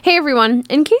Hey everyone,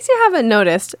 in case you haven't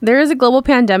noticed, there is a global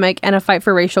pandemic and a fight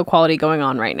for racial equality going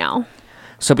on right now.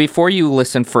 So before you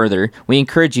listen further, we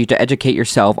encourage you to educate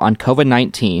yourself on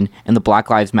COVID-19 and the Black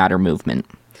Lives Matter movement.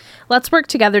 Let's work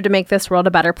together to make this world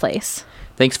a better place.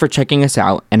 Thanks for checking us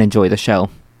out and enjoy the show.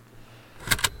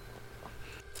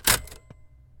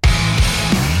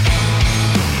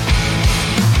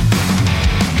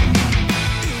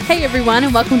 Hey everyone,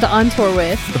 and welcome to On Tour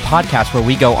With, The podcast where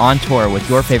we go on tour with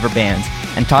your favorite bands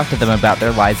and talk to them about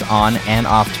their lives on and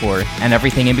off tour and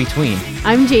everything in between.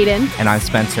 I'm Jaden. And I'm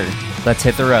Spencer. Let's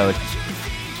hit the road.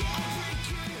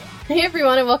 Hey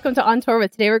everyone, and welcome to On Tour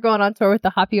With. Today we're going on tour with the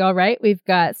Hoppy All Right. We've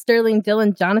got Sterling,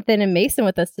 Dylan, Jonathan, and Mason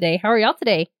with us today. How are y'all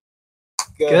today?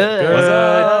 Good. What's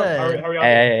up? How are y'all?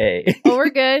 Hey. Oh, we're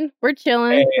good. We're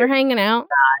chilling. Hey. We're hanging out.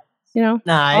 You know,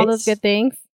 Nice. all those good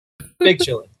things. Big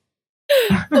chillin'.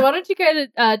 So why don't you kind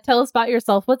of tell us about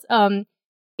yourself? What's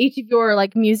each of your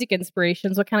like music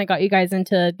inspirations? What kind of got you guys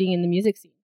into being in the music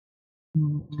scene?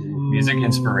 Music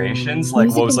inspirations? Like,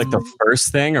 Music what was like the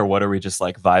first thing, or what are we just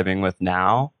like vibing with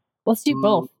now? Let's do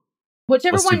both.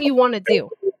 Whichever Let's do one you want to do.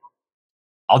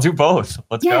 I'll do both.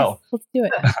 Let's go. Let's do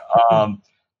it.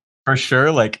 For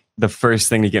sure, like the first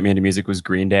thing to get me into music was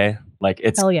Green Day. Like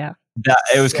Hell yeah.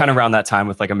 it was kind of around that time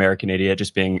with like American Idiot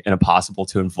just being an impossible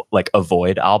to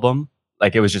avoid album.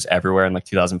 Like it was just everywhere in like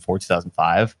 2004,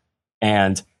 2005.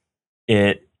 And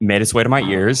it made its way to my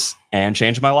ears and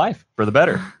changed my life for the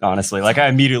better, honestly. Like I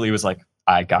immediately was like,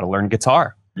 I got to learn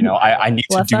guitar. You know, I need to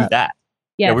Bless do up. that.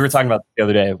 Yes. Yeah, we were talking about the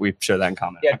other day. We shared that in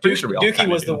common. Yeah, I'm pretty sure we all Dookie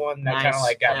kinda was do. the one that Nice. kind of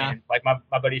like got me in. Like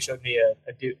my buddy showed me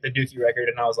the Dookie record,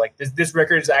 and I was like, this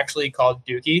record is actually called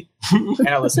Dookie, and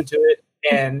I listened to it,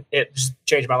 and it just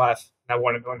changed my life. And I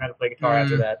wanted to learn how to play guitar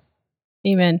after that.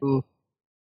 Amen. Ooh.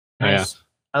 Oh, yeah. Nice.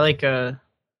 I like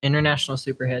International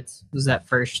Super Hits. Was that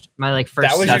first? My like first.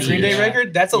 That was your CD. Green Day Yeah.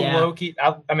 record? That's a Yeah. low key.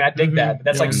 I mean, I dig that, but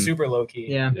that's like Mhm. super low key.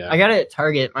 Yeah. Yeah. I got it at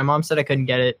Target. My mom said I couldn't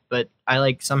get it, but I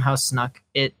like somehow snuck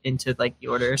it into like the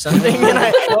order or something.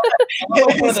 And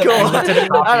it's cool. Limited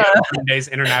I don't know. Green Day's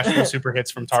international super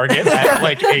hits from Target at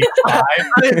like age 5.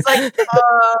 It's like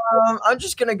I'm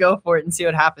just gonna go for it and see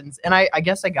what happens. And I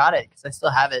guess I got it because I still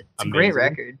have it. It's a great Amazing.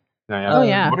 record. Oh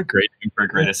yeah. What a great name for a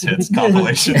greatest hits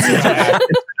compilation.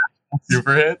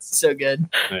 Super hits. So good.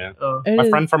 Yeah. Oh. It My is,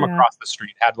 friend from yeah. across the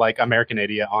street had like American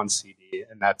Idiot on CD,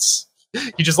 and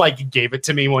he just like gave it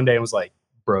to me one day and was like,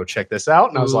 "Bro, check this out,"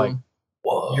 and I was like,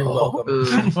 "Whoa, You're welcome. Ooh.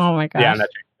 Oh my gosh. yeah," and that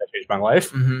changed my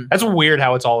life. Mhm. That's weird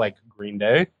how it's all like Green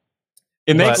Day.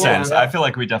 It makes But- sense. Yeah. I feel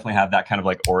like we definitely have that kind of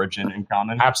like origin in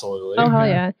common. Absolutely. Oh hell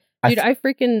yeah, I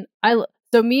dude!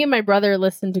 So me and my brother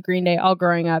listened to Green Day all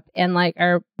growing up, and like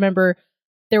I remember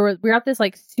we were at this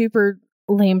like super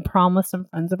lame prom with some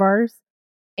friends of ours,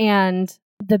 and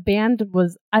the band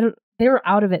was they were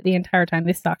out of it the entire time.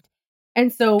 They sucked,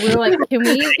 and so we were like,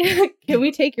 can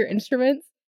we take your instruments?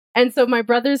 And so my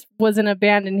brother's was in a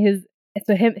band, and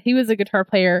he was a guitar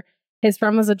player. His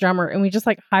friend was a drummer, and we just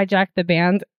like hijacked the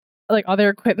band, like all their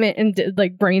equipment, and did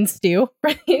like brain stew.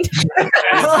 Right?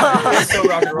 It's so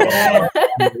rock and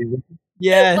roll.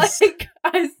 Yes.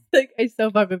 I so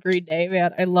fuck with Green Day,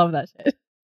 man. I love that shit.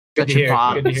 Good to Such a hear.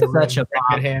 bop. Good to hear. Such a We're in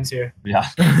bop. good hands here. Yeah.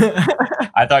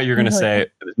 I thought you were going to say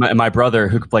my brother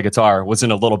who could play guitar was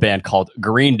in a little band called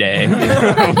Green Day. We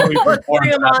performed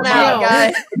Bring 'em on at- out,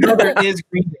 guys. Brother is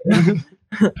Green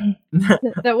Day.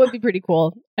 That would be pretty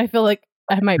cool. I feel like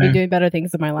I might be doing better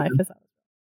things in my life,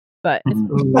 but it's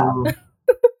Ooh.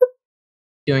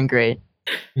 Doing great.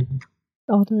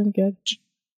 all doing good.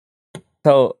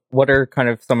 So what are kind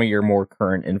of some of your more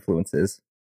current influences,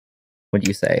 would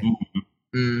you say?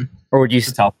 Mm. Or would you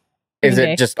It's tough. is Green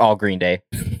Day. it just all Green Day?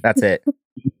 That's it.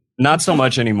 Not so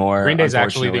much anymore. Green Day's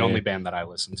actually the unfortunately. only band that I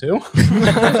listen to.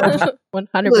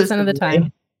 100% of the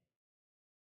time.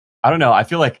 I don't know. I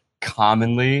feel like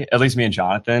commonly, at least me and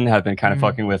Jonathan have been kind of Mhm.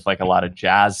 fucking with like a lot of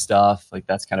jazz stuff. Like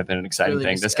that's kind of been an exciting Really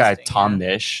thing. This guy, disgusting, Tom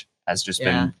yeah. Misch, has just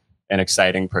Yeah. been an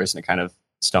exciting person to kind of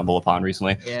stumble upon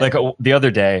recently. Yeah. Like the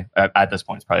other day, at this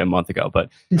point, it's probably a month ago,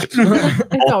 but It's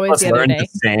both always of us the other learned day. the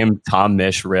same Tom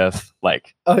Misch riff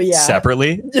like Oh yeah.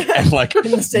 separately and like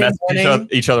In the same message morning.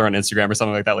 each other on Instagram or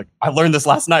something like that. Like I learned this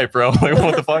last night, bro. Like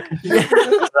what the fuck?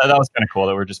 That was kind of cool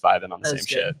that we're just vibing on the That's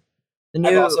same good. shit. The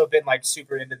I've new, also been like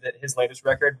super into his latest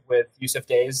record with Yusuf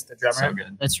Days, the drummer. So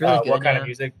good. that's really good. What kind yeah. of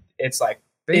music? It's like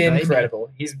Very vibey.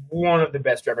 incredible. He's one of the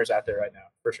best drummers out there right now,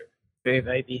 for sure. Very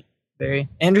vibey. Very.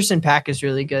 Anderson Paak is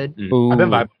really good. Ooh. I've been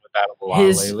vibing with that a lot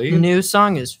His lately. new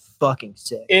song is fucking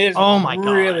sick. It is Oh my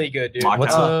God. really good, dude.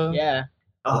 What's Oh, yeah.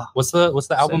 Oh, What's the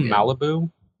album good.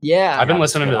 Malibu? yeah. I've been Yeah,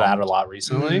 listening it's to good that a lot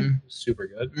recently. Mhm. Super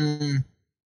good.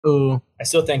 Ooh. I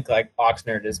still think like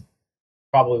Oxnard is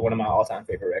probably one of my all-time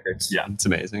favorite records. Yeah, it's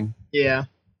amazing. Yeah.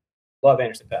 Love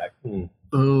Anderson .Paak.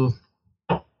 Ooh.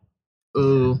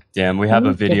 Ooh. Damn, we have Ooh,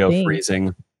 a good video thing.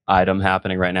 freezing item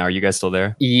happening right now. Are you guys still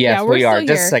there? Yes, Yeah, we're we are. still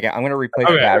Just here. a second. I'm gonna replace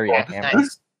the Okay, battery cool. on camera.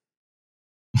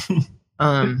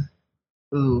 Nice.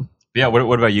 Ooh. Yeah.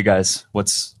 What about you guys?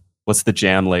 What's the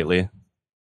jam lately?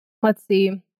 Let's see.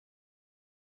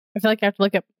 I feel like I have to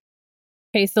look up.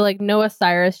 Okay, so like Noah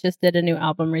Cyrus just did a new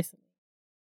album recently,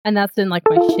 and that's been like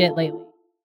my shit lately.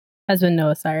 Has been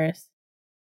Noah Cyrus,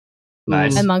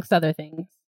 Nice. amongst other things.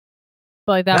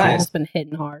 But like that Nice. one's been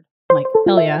hitting hard. I'm like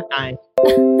hell yeah. Nice.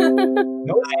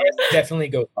 No, definitely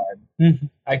goes hard.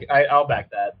 I'll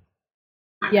back that.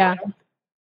 Yeah.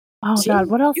 Oh See? god,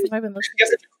 what else have I been listening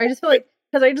to? I just feel like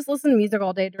because I just listen to music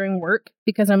all day during work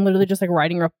because I'm literally just like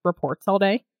writing reports all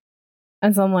day,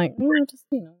 and so I'm like, just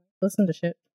listen to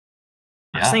shit.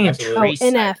 I was thinking absolutely. Oh,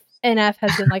 Trace NF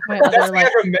has been like my other That's the guy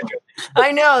like. from Metro.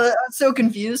 I know. I'm so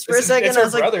confused for a It's second. her I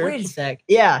was like, brother. wait a sec.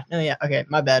 Yeah. No, yeah. Okay.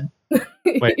 My bad. Wait.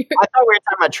 I thought we were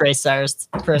talking about Trace Cyrus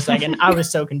for a second. I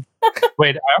was so confused.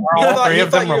 Wait, are You all thought- three you of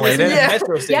thought them you were listening related? to Yeah.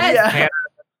 Metro Station. Yes. Hannah,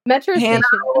 Metro Hannah.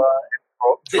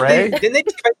 Station. Trey? Didn't they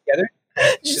get back together?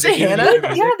 Did you say Did they Hannah? do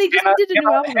music? Yeah, they just did a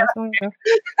new album not so long ago.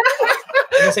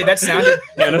 I'm gonna say that sounded.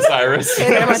 Hannah Cyrus.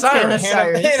 Hannah Cyrus.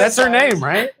 Cyrus. That's her name,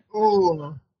 right?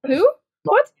 Ooh. Who?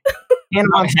 What? Hannah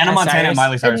Hannah Montana and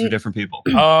Miley Cyrus And- are different people.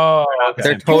 Oh,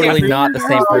 They're okay. totally Yeah. not the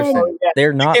same person. Oh, yeah.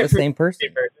 They're not the same person.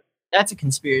 That's a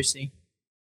conspiracy.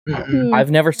 Mm-mm. Hmm. I've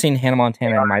never seen Hannah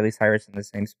Montana and Miley Cyrus in the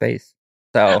same space.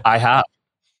 So I have.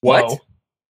 what?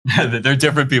 Whoa. They're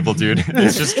different people, dude.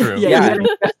 It's just true. Yeah.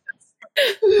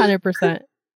 100%.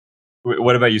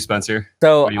 What about you, Spencer?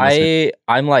 So What do you listen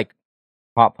I'm like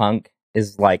pop punk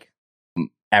is like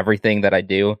everything that I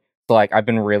do. So like I've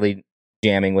been really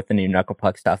jamming with the new Knuckle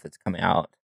Puck stuff that's coming out.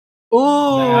 Ooh,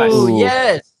 Nice.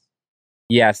 yes.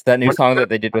 Yes, that new song that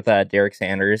they did with Derek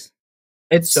Sanders.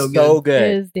 It's so good. So It good.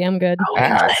 is damn good.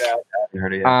 Ah. You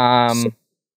heard it yet?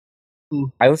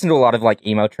 I listen to a lot of like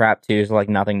emo trap too, so like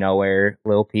Nothing Nowhere,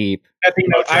 Lil Peep, I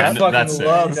That's fucking it.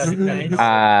 love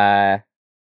that.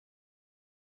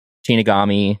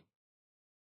 Shinigami,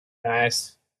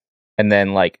 Nice. and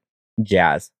then like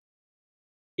jazz.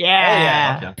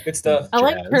 Yeah. Yeah. Good stuff. I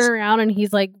like Jazz. turn around and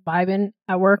he's like vibing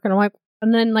at work, and I'm like,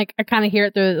 and then like I kind of hear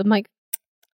it through. I'm like,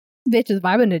 bitch is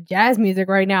vibing to jazz music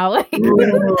right now. Like,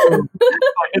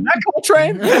 Is that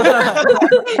Coltrane?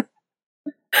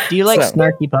 Do you like So-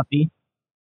 Snarky Puppy?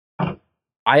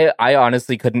 I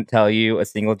honestly couldn't tell you a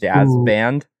single jazz Ooh.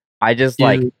 band. I just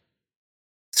like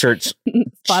search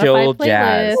Spotify chill playlist.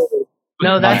 jazz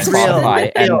No, that's on real.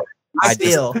 Spotify, and I I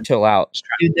feel. just chill out.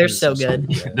 Dude, they're so good.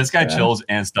 This guy Yeah. chills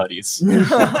and studies.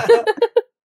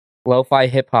 Lo-fi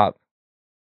hip hop.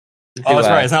 Oh, that's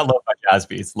Do, right. It's not lo-fi jazz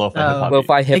beats. Lo-fi Oh. hip-hop.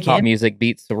 Lo-fi hip hop can. music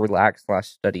beats to relax /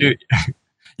 study. Dude,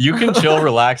 you can chill,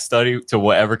 relax, study to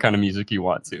whatever kind of music you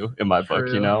want to. In my book,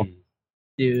 you know.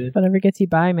 Dude. Whatever gets you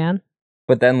by, man.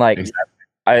 But then like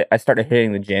Exactly. I started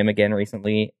hitting the gym again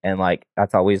recently, and like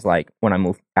that's always like when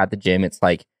I'm at the gym, it's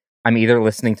like I'm either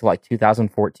listening to like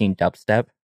 2014 dubstep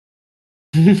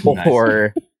Nice.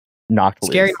 or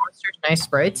Noctilus. Scary Monsters, Nice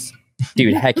Sprites.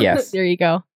 Dude, heck yes. There you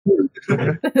go.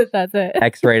 That's it.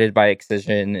 X-rated by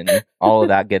Excision and all of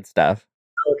that good stuff.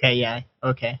 Okay, yeah.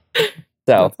 Okay. So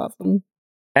That's awesome.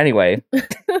 anyway,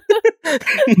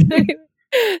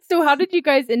 So how did you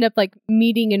guys end up like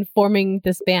meeting and forming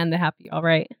this band, The Happy All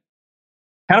Right?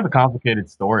 Kind of a complicated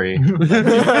story.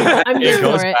 I'm here it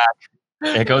goes for it.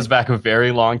 back. It goes back a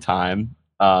very long time.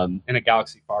 In a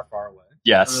galaxy far, far away.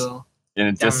 Yes, Ugh. in a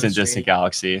Down the distant, street. distant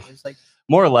galaxy. It was like,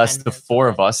 More or less, 10 the minutes four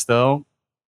away. of us, though,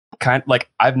 kind like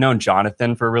I've known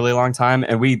Jonathan for a really long time,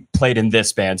 and we played in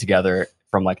this band together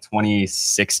from like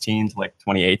 2016 to like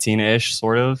 2018 ish,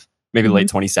 sort of, maybe late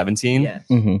 2017. yeah.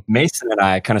 mhm. Mason and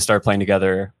I kind of started playing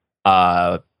together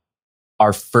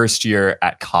our first year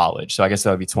at college, so I guess that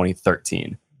would be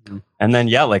 2013. Mhm. And then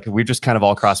yeah, like we just kind of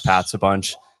all crossed paths a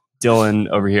bunch. Dylan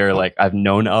over here, like I've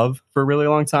known of for a really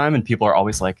long time, and people are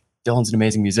always like, Dylan's an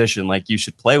amazing musician, like you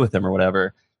should play with him or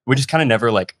whatever. We just kind of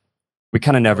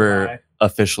never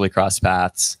officially crossed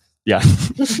paths. Yeah.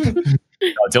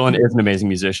 No, Dylan is an amazing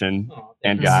musician Oh,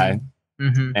 and guy.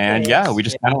 Mm-hmm. And Yes. yeah, we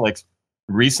just kind of like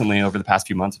recently over the past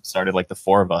few months have started like the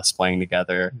four of us playing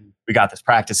together. We got this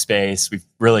practice space. We've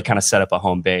really kind of set up a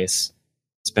home base.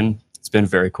 It's been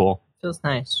very cool Feels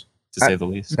nice. to say the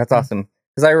least. That's awesome.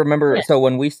 Because I remember, Yeah. so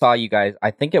when we saw you guys, I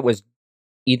think it was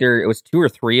either 2 or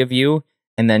 3 of you,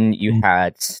 and then you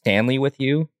had Stanley with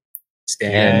you.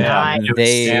 And Nice. It was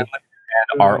they Stanley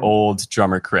and our old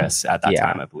drummer Chris at that Yeah.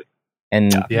 time, I believe.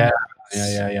 and Yeah.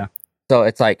 Yeah. so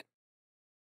it's like,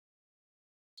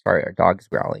 sorry, our dog's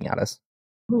growling at us.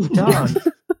 Ooh, dog.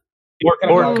 What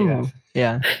kind of Or- dog do you have?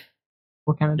 Yeah.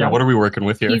 What kind of Yeah, dog? what are we working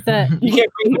with here? He's a You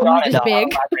can't bring the dog he's dog.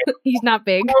 big. He's not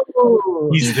big.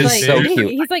 He's He's like so cute.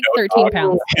 he's like 13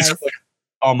 pounds, He's guys. like,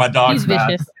 oh, my dog's He's mad.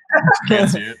 vicious. Can't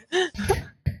see it.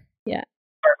 My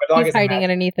dog He's is hiding mad.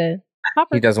 underneath a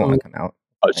hopper. He doesn't want to come out.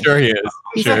 Oh, sure he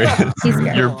is. Sure he is. He's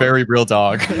scared. You're a very real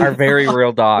dog. Our very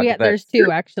real dog. Yeah, that- there's two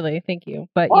actually. Thank you,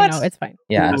 but What? you know it's fine.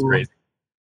 yeah, That's crazy.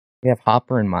 we have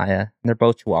Hopper and Maya, and they're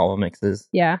both Chihuahua mixes.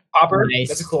 Yeah, Hopper. Nice.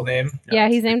 That's a cool name. yeah.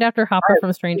 He's named after Hopper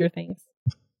from Stranger Things.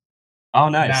 Oh,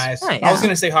 nice. Nice. Nice. I was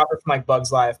gonna say Hopper from like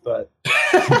Bug's Life, but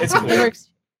it's It cool. works.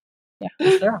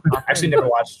 I actually never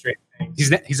watched Stranger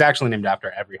Things. He's actually named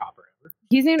after every Hopper ever.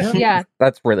 He's named yeah,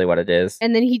 That's really what it is.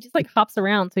 and then he just like hops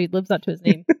around, so he lives up to his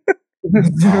name.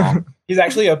 He's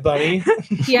actually a bunny.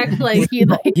 He actually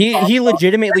He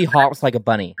legitimately hops like a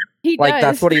bunny. he Like does.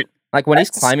 that's what he like when he's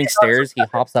climbing stairs. He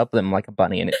hops up them like a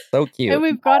bunny, and it's so cute. And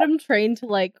we've got him trained to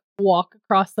like walk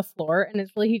across the floor, and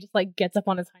it's really he just like gets up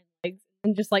on his hind legs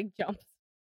and just like jumps.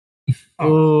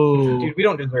 Oh, Dude, we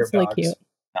don't deserve It's really dogs. cute.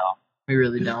 we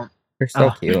really don't. They're so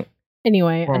Ah. cute.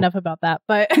 Anyway, Well- enough about that.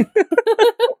 But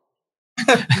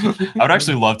I would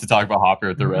actually love to talk about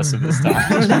Hopper the rest of this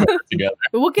time together.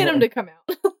 we'll get him to come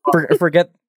out.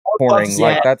 Forget pouring. Yeah.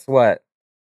 Like that's what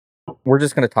we're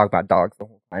just gonna talk about dogs the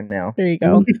whole time now. There you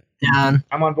go. Down.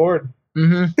 I'm on board.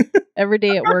 Mm-hmm. Every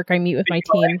day at work, I meet with my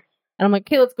team, and I'm like,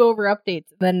 "Okay, let's go over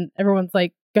updates." And then everyone's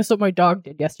like, "Guess what my dog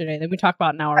did yesterday?" Then we talk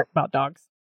about an hour about dogs.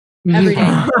 Every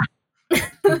day.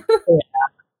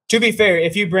 To be fair,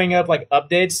 if you bring up like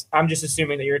updates, I'm just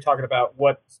assuming that you're talking about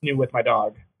what's new with my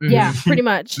dog. Yeah, pretty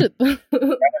much.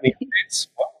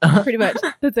 Pretty much.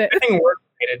 That's it. Anything work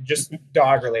related, just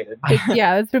dog related.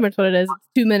 Yeah, that's pretty much what it is. It's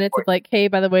 2 minutes of like, "Hey,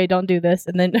 by the way, don't do this,"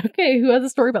 and then, "Okay, who has a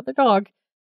story about their dog?"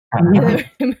 And then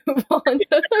we move on.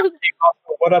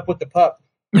 What up with the pup?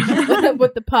 What up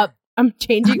with the pup? I'm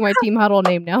changing my team huddle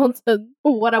name now to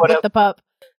 "What up with the pup."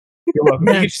 You're welcome.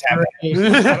 You can just have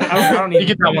it. I don't need You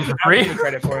get that one for free. I don't need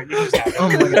credit for it. You can just have it. Oh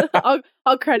my god.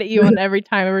 I'll credit you on every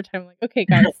time. Every time, I'm like, "Okay,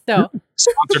 guys, so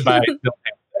Sponsored by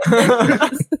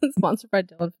sponsored by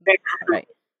Dylan." Right.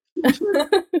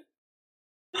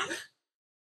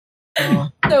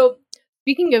 So,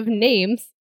 speaking of names,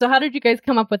 so how did you guys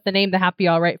come up with the name "The Happy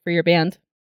All Right" for your band?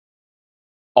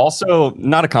 Also,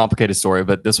 not a complicated story,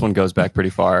 but this one goes back pretty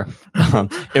far.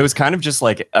 It was kind of just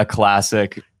like a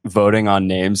classic voting on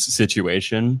names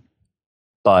situation,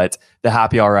 but the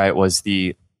Happy All Right was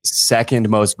the second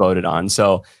most voted on.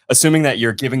 So, assuming that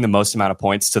you're giving the most amount of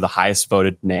points to the highest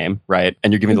voted name, right?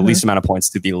 And you're giving the least amount of points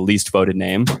to the least voted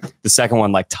name, the second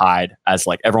one like tied as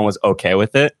like everyone was okay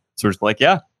with it. So, we're just like,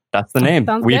 yeah, that's the name.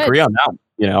 Sounds We good. agree on that,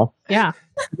 you know? Yeah.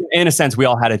 In a sense, we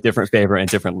all had a different favorite and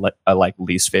different like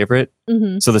least favorite.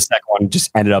 Hmm. So the second one just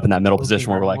ended up in that middle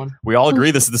position where we're like, we all agree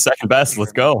this is the second best.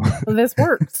 Let's go. This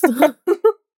works.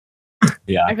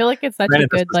 Yeah. I feel like it's such Granted,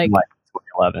 a this good was in, like.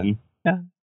 2011. Yeah.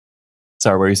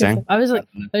 Sorry, what were you saying? I was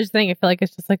just saying. I feel like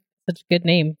it's just like such a good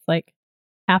name. It's like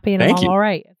happy and Thank I'm you. all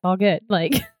right. It's all good.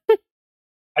 Like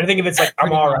I think if it's like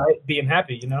I'm all right, being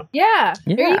happy, you know. yeah.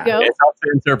 There you Yeah. go. It's up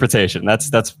to interpretation.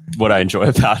 That's what I enjoy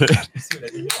about it.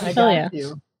 I Hell yeah.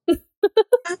 you.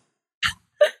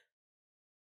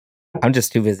 I'm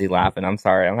just too busy laughing. I'm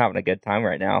sorry. I'm having a good time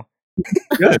right now.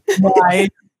 Why?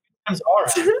 I'm all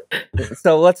right.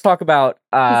 So let's talk about. It's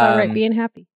all right being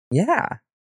happy. Yeah.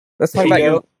 Let's talk There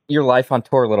about you your life on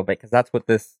tour a little bit, because that's what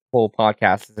this whole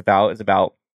podcast is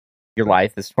about your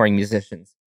life as touring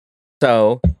musicians.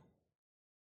 So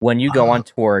when you go on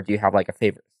tour, do you have like a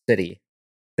favorite city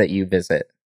that you visit?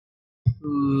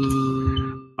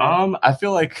 I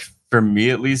feel like for me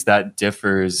at least that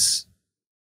differs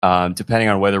depending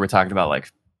on whether we're talking about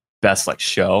like best like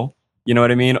show, you know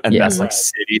what I mean? And Yeah. best like Right.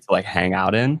 city to like hang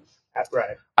out in. That's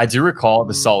right. I do recall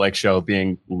the Salt Lake show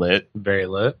being lit. very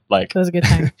lit. Like It was a good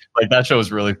time. like that show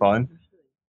was really fun.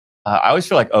 I always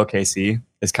feel like OKC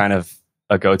is kind of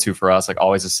a go-to for us, like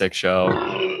always a sick show.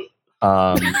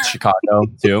 Chicago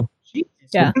too.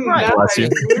 Yeah. Bless you.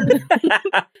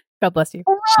 God bless you.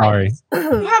 Sorry.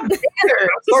 Sorry, I think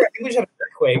we just had an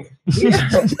earthquake. Is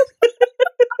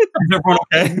everyone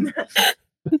okay?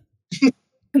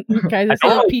 Guys, I still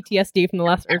have PTSD from the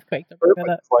last earthquake. Don't bring that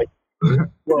up. Like, Oh,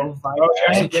 we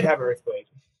actually did have an earthquake.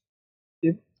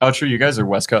 oh, true. You guys are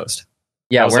West Coast.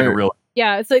 Yeah, That was like we're a real.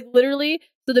 Yeah, it's like literally.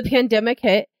 So the pandemic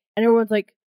hit, and everyone's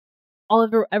like,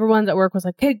 everyone's at work was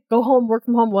like, "Hey, go home, work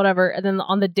from home, whatever." And then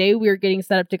on the day we were getting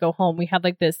set up to go home, we had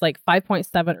like this like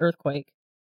 5.7 earthquake.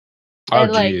 Oh,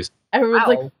 And, like, jeez. Everyone's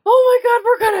like, Ow. "Oh my god,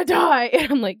 we're gonna die!"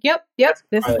 And I'm like, "Yep,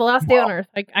 this is the last day on Earth.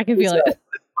 I can feel it."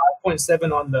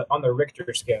 5.7 on the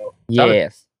Richter scale.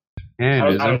 yes. And I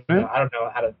isn't don't know. it? I don't know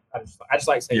how to. I just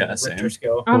like saying Yeah, Richter same.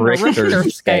 scale. On the Richter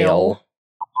scale.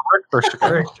 First,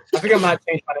 I think I might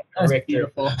change my name to That's Richter.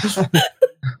 beautiful.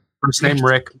 first name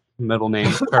Rick, middle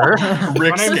name Tur.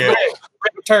 Rick My name's scale.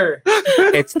 Richter.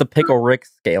 It's the Pickle Rick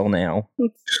scale now.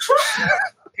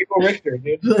 People Richter,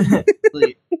 dude.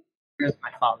 Please. Here's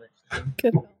my father.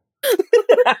 Good.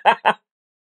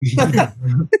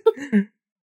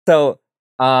 So,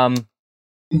 fuck,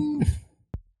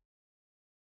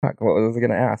 what was I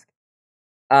gonna ask?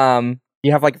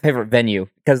 You have like a favorite venue?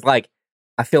 Because like,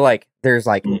 I feel like there's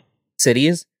like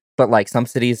cities, but like some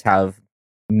cities have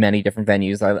many different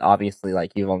venues. Obviously,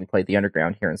 like you've only played the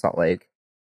Underground here in Salt Lake,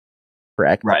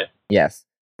 correct? Right. Yes,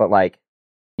 but like,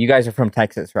 you guys are from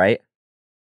Texas, right?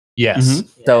 Yes.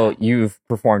 So you've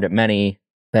performed at many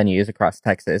venues across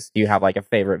Texas. Do you have like a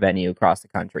favorite venue across the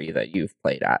country that you've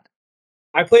played at?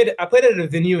 I played at a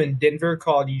venue in Denver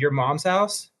called Your Mom's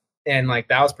House, and like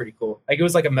that was pretty cool. Like it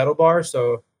was like a metal bar,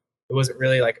 so it wasn't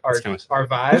really like our That's kinda sick. our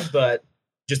vibe, but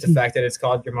just the fact that it's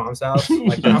called Your Mom's House,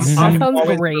 like That sounds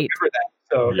always great. remember that.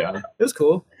 So Yeah. it was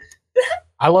cool.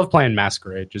 I love playing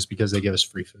Masquerade just because they give us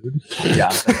free food. Yeah.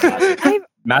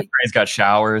 Masquerade's got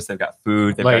showers. They've got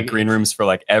food. They've Like- got green rooms for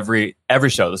like every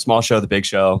show. The small show, the big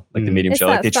show, like the medium It's show.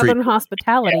 Like that they treat. Southern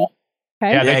hospitality.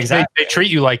 Okay. Yeah, Yeah, exactly. they treat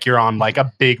you like you're on like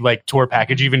a big like tour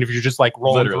package, even if you're just like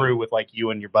rolling Literally. through with like you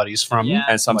and your buddies from. Yeah.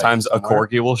 And sometimes a somewhere.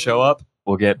 corgi will show up.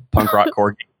 We'll get punk rock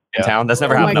corgi in Yeah. town. That's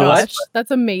never Oh my happened to us. gosh, that's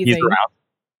He's amazing. around.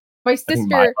 My I think sister,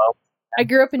 Milo. I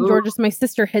grew up in Ooh. Georgia, so my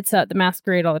sister hits at the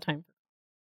Masquerade all the time.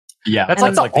 Yeah, That's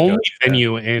And like the only go-to.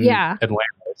 venue in Yeah. Atlanta,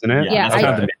 isn't it? Yeah, that's I-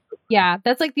 kind of the Yeah,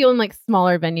 that's like the only like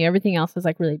smaller venue. Everything else is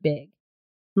like really big.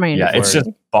 My Yeah, it's just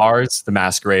understanding. bars, the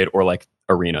Masquerade, or like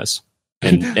arenas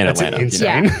in That's Atlanta. you know?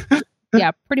 insane.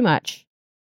 Yeah, pretty much.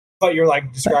 But you're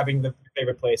like describing the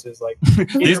favorite places, like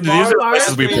These are the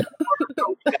places we. The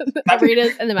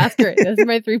arenas and the Masquerade. Those are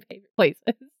my three favorite places.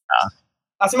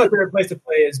 I think my favorite place to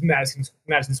play is Madison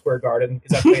Square Garden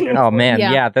because I played there. Oh before. man,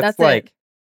 Yeah, yeah, that's that's it. like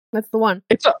That's the one.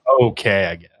 It's okay,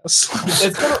 I guess.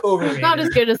 It's kind of overrated. It's not as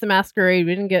good as the Masquerade.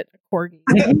 We didn't get a corgi.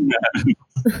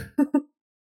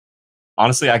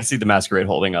 Honestly, I can see the Masquerade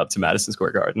holding up to Madison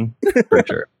Square Garden for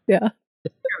sure.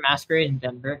 Masquerade in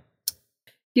Denver.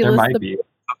 You There list might the- be.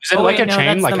 Is it Oh, like wait, a no, chain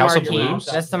that's like the House of Marquee. Blues?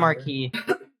 That's the Marquee.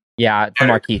 yeah, it's the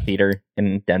Marquee Theater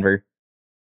in Denver.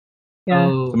 Yeah.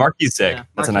 Oh, The Marquee's sick. yeah,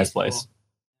 That's a Marquee's nice cool. place.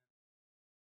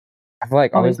 I feel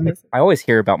like Always places. I always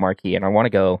hear about Marquee, and I want to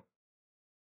go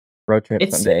road trip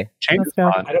It's- someday. Chain Let's is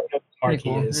go. fun. I don't know what Pretty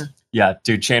Marquee cool, is. Yeah,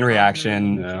 dude, Chain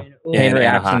Reaction. Yeah. Oh, Chain And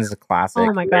Reaction Anaheim. is a classic.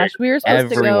 Oh my gosh, we were supposed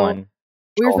to go. Everyone.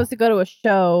 We were supposed to go to a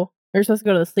show. We were supposed to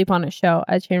go to the Sleep On It show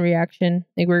at Chain Reaction.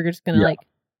 Like we were just gonna Yeah. like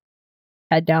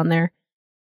head down there,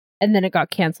 and then it got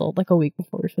canceled like a week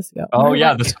before we were supposed to go. Oh I'm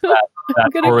yeah, like, that I'm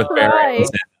gonna tour with cry.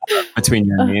 Barry between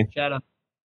you and me. Shut up.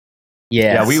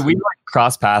 Yes. Yeah, we like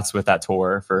crossed paths with that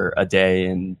tour for a day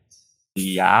in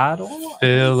Seattle.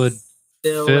 Philadelphia.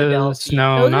 No, Those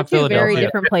are not two very Philadelphia.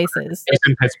 different places. It's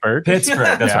in Pittsburgh.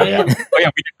 Pittsburgh. That's Yeah. right. Yeah. Oh yeah,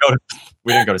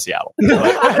 we didn't go to Seattle.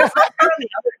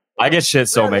 I get shit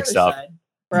so mixed up.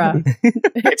 Bruh.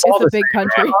 It's all a the big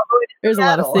country. There's a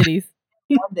lot of cities.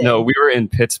 No, we were in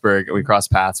Pittsburgh. We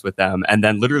crossed paths with them, and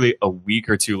then literally a week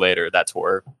or two later, that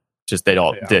tour just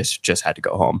Yeah. Dish just had to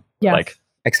go home. Yeah. Like,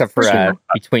 Except for Sure.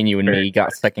 between you and me,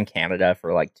 got stuck in Canada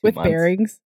for like 2 With months.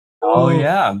 bearings. oh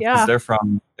yeah, 'cause Yeah. they're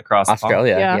from across the pond.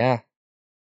 Australia, Yeah.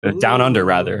 yeah. Down under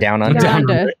rather. Down under. Down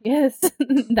under. Yes.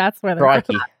 That's where they're at.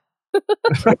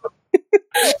 Crikey.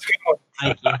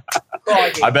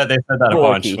 I bet they said that a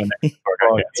bunch Crikey. when they were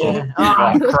canceled. Yeah.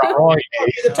 Ah,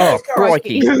 Oh,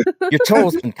 crikey. Your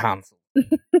toes been cancelled.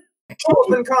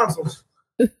 Tools consoles.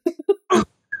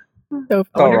 So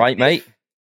All right, mate.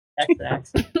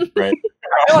 XX. Like,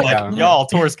 Yeah. y'all,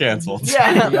 tour's canceled.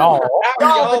 Yeah. Y'all.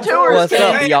 the tour What's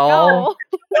up, y'all?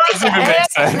 Doesn't even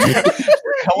make sense.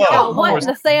 Hello. What in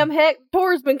the Sam Heck?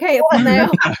 Tour's been canceled now.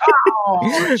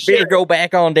 Better go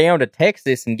back on down to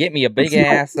Texas and get me a big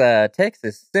ass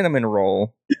Texas cinnamon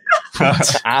roll.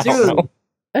 I don't Dude. know.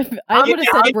 I would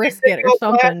have said brisket or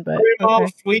something, but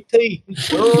okay. Sweet tea.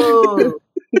 Oh.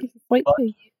 Wait,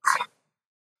 tea.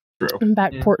 True. And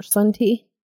back Yeah. porch sun tea.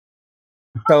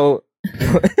 So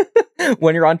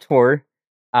when you're on tour,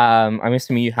 I'm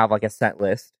assuming you have like a set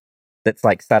list that's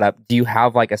like set up. Do you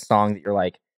have like a song that you're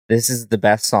like, this is the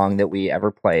best song that we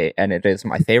ever play, and it is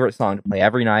my favorite song to play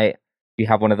every night? Do you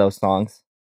have one of those songs?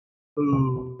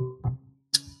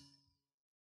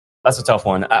 That's a tough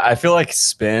one. I feel like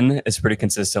Spin is pretty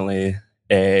consistently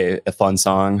a fun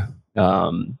song.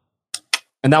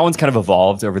 And that one's kind of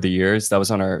evolved over the years. That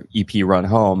was on our EP Run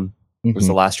Home, was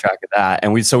the last track of that.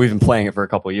 And we've been playing it for a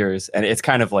couple of years. And it's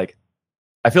kind of like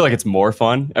I feel like it's more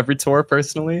fun every tour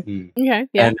personally. Okay.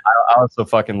 Yeah. And I also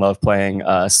fucking love playing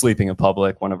Sleeping in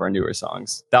Public, one of our newer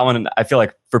songs. That one, I feel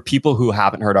like for people who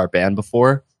haven't heard our band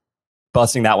before,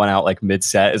 busting that one out like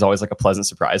mid-set is always like a pleasant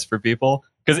surprise for people.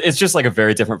 Because it's just like a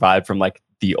very different vibe from like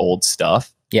the old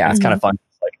stuff. Yeah. It's kind of fun to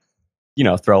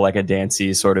like, throw like a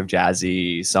dancey sort of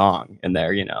jazzy song in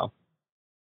there,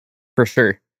 For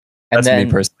sure. And That's then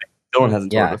me personally. Dylan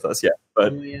hasn't toured with us yet,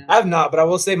 but I have not, but I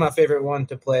will say my favorite one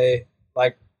to play,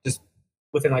 like just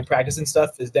within like practice and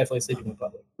stuff, is definitely Sleeping in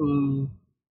Public.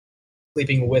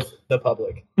 Sleeping with the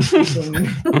public.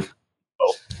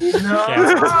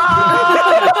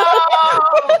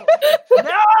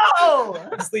 No!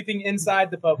 Sleeping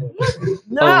inside the public.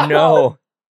 oh no.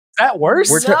 Is that worse?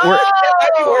 We're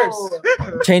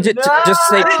change it to just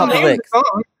say Publix.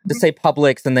 Just say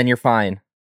Publix and then you're fine.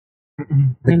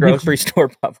 The grocery store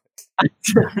Publix.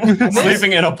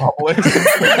 sleeping in a public.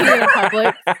 In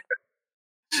public.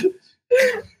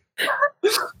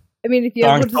 I mean, if you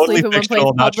Song have to totally sleep in one place,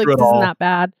 fictional, not Publix true at isn't all. that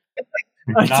bad.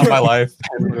 Not my life.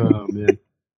 Oh, man.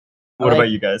 What about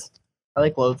you guys? I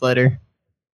like Love Letter.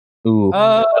 Ooh.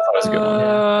 That's always a good one.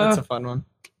 Yeah, that's a fun one.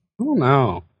 I don't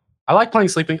know. I like playing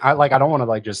Sleeping. I don't want to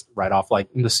like just write off like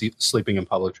the Sleeping in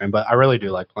Public train, but I really do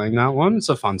like playing that one. It's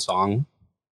a fun song.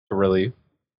 To really,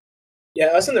 Yeah,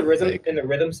 us in the rhythm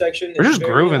Like- section. we're it's just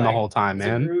very, grooving the like, whole time, it's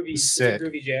a man. groovy, It's it's sick. a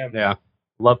groovy jam. Yeah,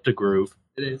 love to groove.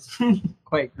 It is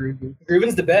quite groovy.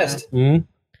 Grooving's the best. Mhm.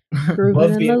 Grooving Love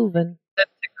and being- moving.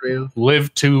 Groove.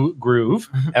 Live to groove.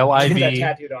 Get that LIV.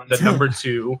 tattooed on. The number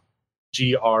 2.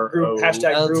 GRO.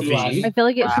 Hashtag groove LTV. life. I feel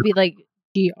like it should be like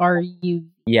GRU.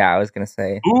 Yeah, I was gonna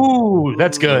say. Ooh,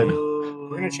 that's good.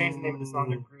 We're gonna change the name of the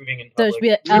song to Grooving in So it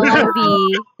Public. should be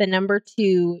LIV, the number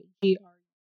 2, GR.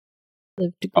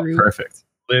 Live to Oh, groove. perfect.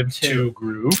 Live to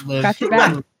groove. Live. Got your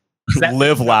back.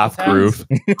 Live, laugh, groove.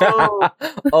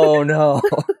 Oh no.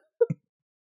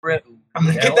 I'm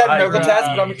gonna get that knuckle LIV. test,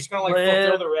 but I'm just gonna like Live.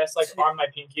 fulfill the rest like on my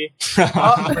pinky.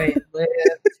 Oh, wait, live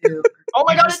to. Oh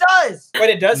my god, it does! Wait,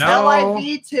 it does. No.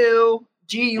 LIV2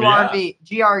 GURV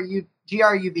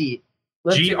GRUV.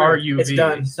 Live to groove. GRUV. It's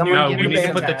done. Someone No, give we me need a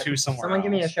to put the band 2 somewhere. Someone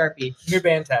give me a else. Sharpie. New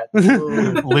band tat.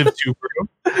 Live to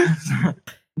groove.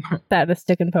 That is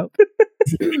stick and poke.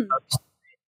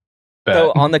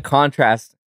 So on the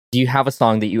contrast, do you have a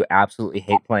song that you absolutely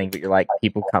hate playing, but you're like,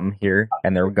 people come here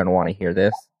and they're gonna want to hear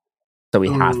this, so we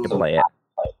have to play it?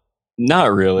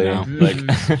 Not really. No. Like, I We feel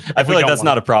like don't that's want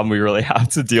not a problem we really have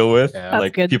to deal with. Yeah. That's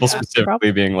Like good. people That's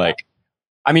specifically being like,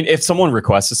 I mean, if someone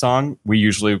requests a song, we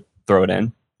usually throw it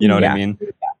in. You know what Yeah. I mean?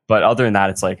 But other than that,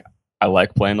 it's like I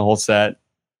like playing the whole set.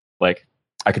 Like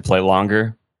I could play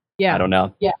longer. Yeah. I don't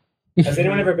know. Has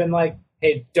anyone ever been like,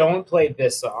 "Hey, don't play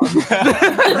this song"?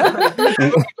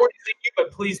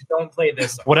 But please don't play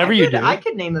this song. Whatever you do. I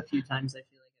could name a few times I feel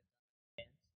like.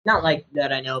 Not like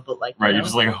that I know, but like. Right, you you know?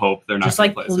 just like hope they're not Just gonna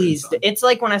like play a certain please. song. It's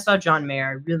like when I saw John Mayer,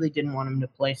 I really didn't want him to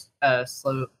play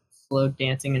slow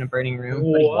dancing in a burning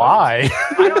room. But he- Why?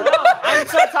 I don't know. I'm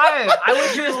so tired. I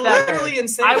wish it was better. Literally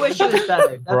insane. I wish it was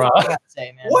better. That's all I Bruh. gotta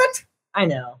say, man. What? I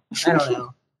know. I don't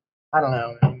know. I don't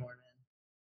know anymore,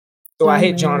 So I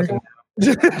hate Jonathan.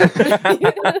 man.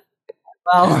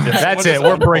 Well, That's it.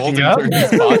 We're breaking up.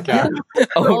 This podcast.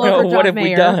 Oh All no, over what John have we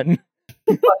Mayer. done?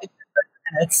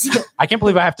 it's I can't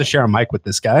believe I have to share a mic with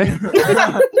this guy.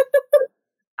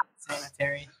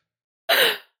 sanitary.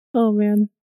 Oh man.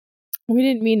 We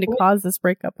didn't mean to cause this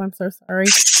breakup. I'm so sorry.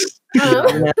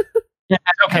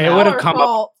 Okay, it would have come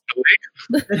up.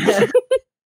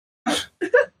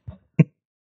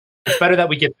 It's better that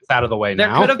we get this out of the way There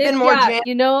now. could have been more Yeah, jam.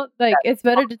 you know, like it's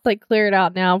better to like clear it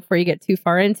out now before you get too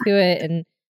far into it and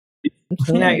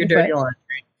Clean out your dirty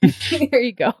laundry. There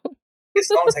you go. This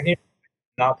song's I can't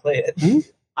not play it.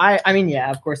 I mean,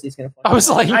 yeah, of course he's gonna. I was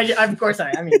like- of course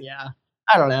I mean, yeah.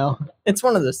 I don't know. It's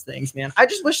one of those things, man. I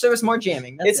just wish there was more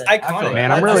jamming. That's It's it. iconic.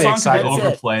 Man, I'm That really song's excited. good. That's it.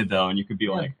 Overplayed though, and you could be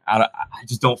Yeah. like, I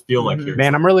just don't feel like Mhm. hearing.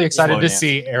 Man, I'm really excited Slow to dance.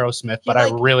 see Aerosmith, but You I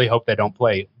like- really hope they don't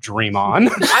play Dream On.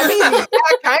 I mean, yeah,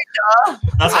 kinda.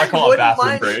 That's what I call a wouldn't bathroom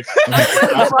mind- break.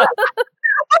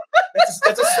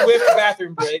 That's a swift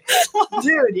bathroom break.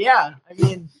 Dude, yeah. I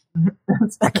mean,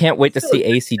 I can't wait to see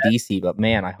AC/DC, but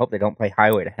man, I hope they don't play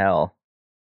Highway to Hell.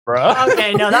 Bruh.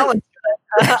 okay, no, that one's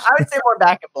good. I would say more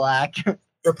Back in Black.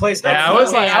 Replace. Yeah, I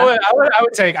was like, I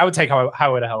would take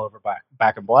Highway to Hell over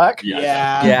Back in Black.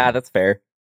 Yeah. Yeah, that's fair.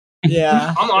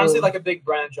 Yeah. I'm honestly like a big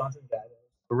Brian Johnson guy.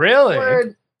 Though. Really?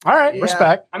 Word. All right, Yeah.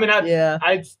 respect. I mean, I Yeah.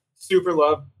 super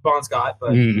love Bon Scott,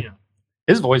 but Mm. you know,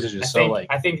 His voice is I just think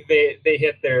I think they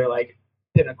hit their like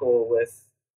pinnacle with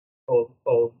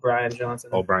old Brian Johnson.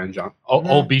 Brian John.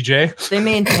 Old BJ. They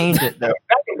maintained it though.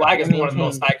 Back in Black is one of the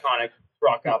most iconic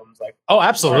rock albums. Like, Oh, of all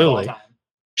absolutely. time.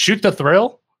 Shoot the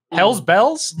Thrill, Hell's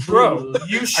Bells. Bro,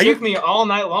 you shook me all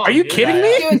night long. Are you dude. kidding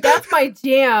me? Dude, that's my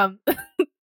jam.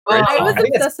 I was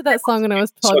obsessed with that song when I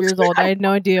was 12 years old. I had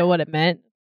no idea what it meant.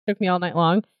 It took me all night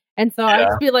long. And so I'd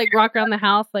just be like rock around the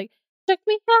house, like, check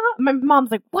me out. My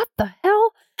mom's like, what the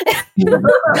hell?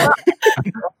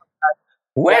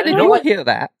 Where did you hear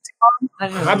that?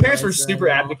 My parents were super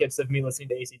advocates of me listening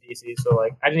to AC/DC, so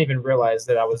like I didn't even realize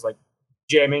that I was like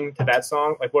jamming to that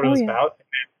song, like what it was about.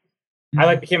 I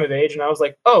like became of age and I was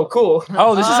like, oh, cool.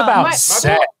 Oh, this is about my- My sex.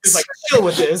 parents was like, chill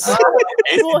with this.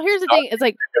 Well, here's the thing. It's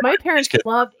like, my parents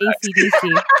loved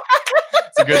AC/DC.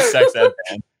 It's a good sex ed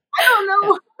band. I don't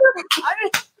know. I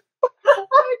don't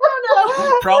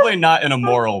know. Probably not in a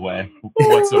moral way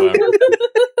whatsoever.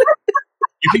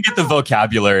 You can get the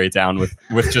vocabulary down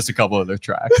with just a couple of their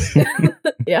tracks.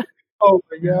 Oh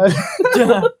my god.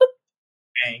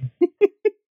 Dang.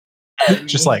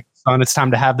 Just like, son, it's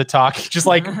time to have the talk. Just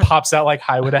like pops out like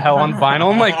Highway to Hell on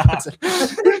vinyl. I'm like, puts it-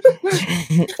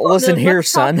 Listen No, here, let's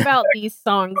son. talk about these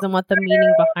songs and what the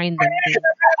meaning behind them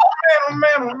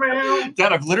mean.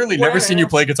 Dad, I've literally never seen you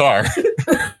play guitar.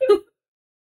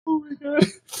 oh my god.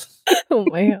 Oh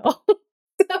my hell.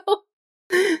 So,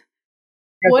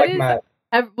 That's What like is- my-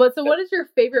 so what is your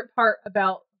favorite part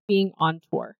about being on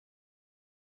tour?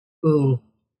 Ooh.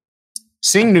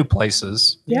 Seeing new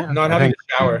places. Yeah. not I having think-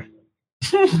 to shower.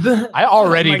 I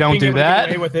already Like, don't being do able to get that.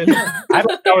 away with it. I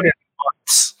haven't showered in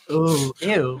months. Ooh.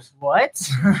 Ew. What?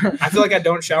 I feel like I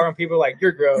don't shower and people are like,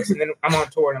 you're gross. And then I'm on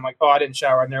tour and I'm like, oh, I didn't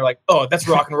shower. And they're like, oh, that's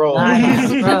rock and roll. Nice,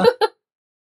 bro.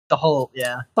 The whole,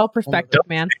 yeah. It's all perspective,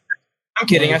 man. I'm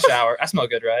kidding. I shower. I smell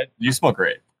good, right? You smell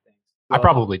great. I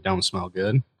probably don't smell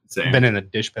good. Same. Been in a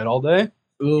dish pit all day.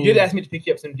 You did ask me to pick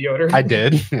you up some deodorant. I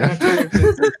did. Yeah.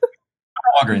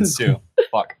 Walgreens too.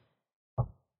 Fuck.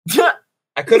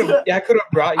 I could have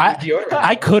brought you deodorant.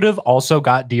 I could have also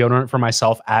got deodorant for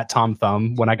myself at Tom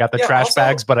Thumb when I got the Yeah, trash also-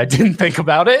 bags, but I didn't think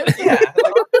about it. Yeah.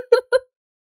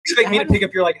 Expect me to pick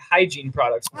up your like hygiene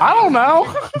products. I don't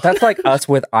know. That's like us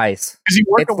with ice. Because you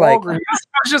work It's at like- Walgreens.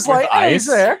 I was just With like, hey, ice?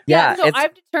 there. Yeah, so it's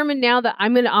I've determined now that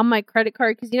I'm gonna on my credit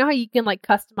card, because you know how you can like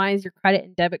customize your credit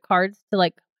and debit cards to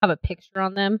like have a picture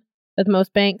on them with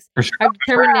most banks. For sure. I've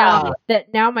determined now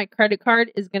that now my credit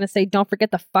card is gonna say, "Don't forget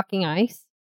the fucking ice,"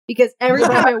 because every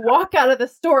time I walk out of the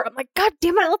store, I'm like, "God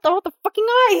damn it, I left all the fucking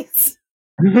ice."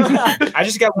 I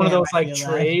just got one of Yeah, those I like feel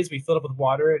that. trays we filled up with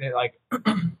water and it like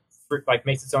like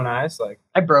makes its own ice. Like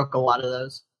I broke a lot of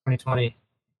those. 2020.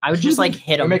 I would just like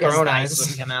hit We them make our because own the ice. ice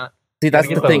wouldn't come out. see that's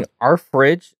Gotta the get thing. those. Our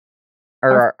fridge,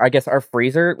 or I guess our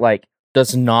freezer, like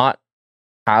does not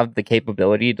have the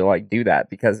capability to like do that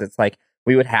because it's like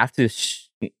we would have to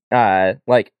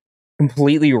like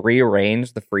completely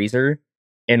rearrange the freezer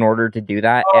in order to do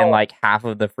that, and like half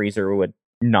of the freezer would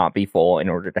not be full in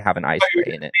order to have an ice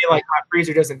tray in it. Like my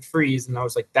freezer doesn't freeze, and I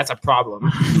was like, that's a problem.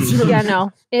 Yeah,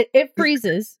 no, it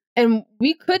freezes, and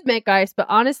we could make ice, but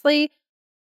honestly,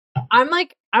 I'm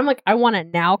like I want it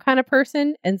now kind of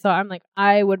person, and so I'm like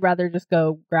I would rather just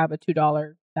go grab a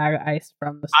 $2 bag of ice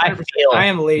from the store. I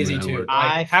am lazy Yeah, too. we're-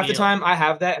 Like, half the feel- time I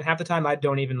have that, and half the time I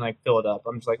don't even like fill it up.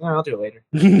 I'm just like, I'll do it later.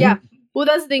 Yeah. Well,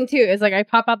 that's the thing too. Is like I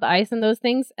pop out the ice in those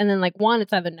things, and then like one,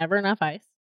 it's either never enough ice,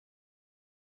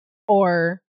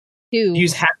 or two,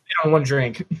 Use half of it on one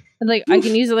drink. like I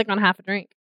can use it like on half a drink,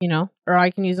 you know, or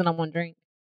I can use it on one drink,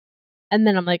 and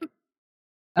then I'm like,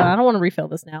 I don't want to refill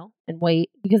this now and wait,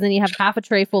 because then you have half a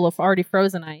tray full of already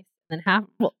frozen ice, and then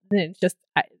then it's just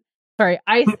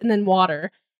ice and then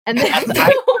water, and then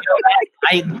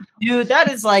Dude,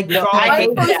 that is like the I I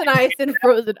hate that. frozen ice and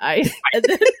frozen ice, and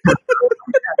then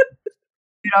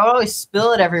Dude, I would always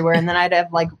spill it everywhere, and then I'd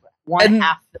have like one And-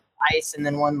 half the ice and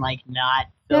then one like not.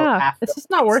 filled yeah, half it's filled just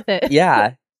not ice. worth it.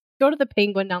 Yeah, Go to the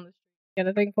Penguin down the street, get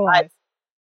a thing full of ice.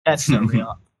 That's so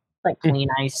real. Like clean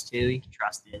ice too. You can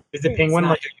trust it. Is the It's penguin not-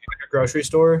 like a grocery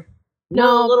store?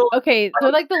 No, little- okay,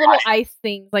 they're like the little ice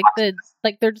things, like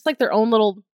they're just like their own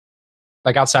little.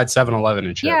 Like outside 7-Eleven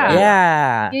and shit. Yeah.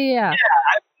 right? yeah.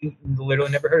 Yeah.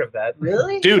 Literally never heard of that.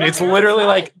 Really, Dude, it's literally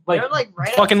like They're, like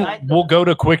right fucking. outside the- We'll go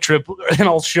to Quick Trip and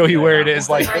I'll show you where it is.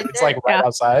 Like Right it's like there. right Yeah.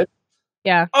 outside.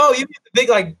 Yeah. Oh, you mean the big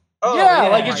like? Oh, yeah,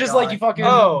 like oh it's my just God. like you fucking.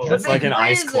 Oh, That's like an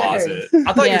ice freezers. closet.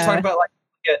 I thought you were Yeah. talking about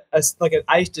like an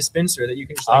ice dispenser that you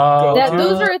can just like Oh. go. That, to.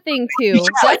 those are a thing too.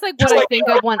 That's like what I think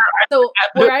of when. So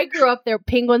where I grew up, their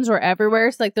penguins were everywhere.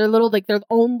 So like they're little, like their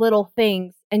own little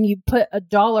things, and you put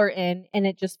 $1 in, and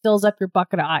it just fills up your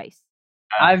bucket of ice.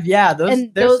 Those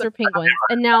And there's those some- are penguins.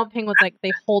 And now penguins like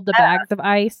they hold the bags of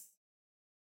ice.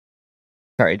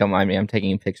 Sorry, don't mind me. I'm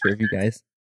taking a picture of you guys.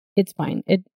 It's fine.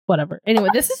 whatever. Anyway,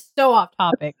 this is so off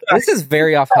topic, This is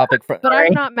very off topic. but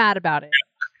I'm not mad about it.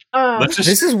 Let's just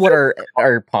This is what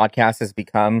our podcast has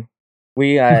become.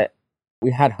 We had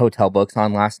hotel books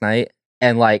on last night,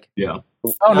 and like Oh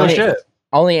no only- shit.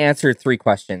 only answered 3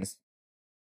 questions.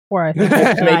 Or I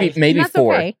think Maybe that's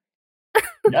 4. okay.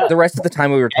 The rest of the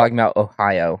time we were talking about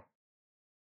Ohio.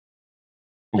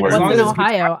 Where- What's long in as it's-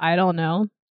 Ohio? I don't know.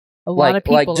 A lot of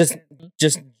Like people.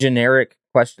 just generic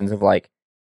questions of like,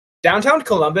 Downtown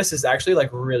Columbus is actually like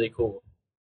really cool.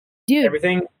 dude.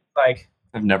 Everything like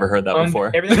I've never heard that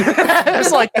before. Everything.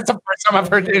 It's like that's the first time I've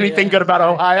heard anything good about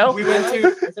Ohio. We went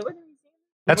to.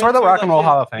 That's where the Rock and Roll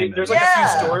Hall of Fame There's is. like a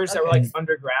Yeah. few stores that were like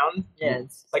underground. Yeah,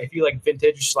 it's Like a few like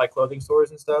vintage like clothing stores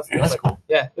and stuff. It was, That's like,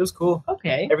 yeah, it was cool.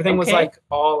 okay. Everything was okay. like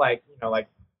all like like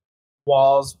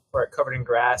walls were covered in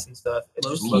grass and stuff. It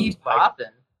just low-key looked like popping.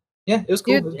 yeah, it was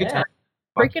cool. Dude, it was a good yeah. time.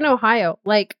 Freaking Ohio.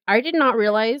 Like, I did not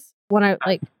realize when I,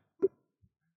 like,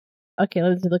 okay,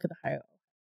 let's look at the Ohio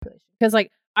population. Because,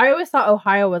 like, I always thought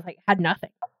Ohio was, like, had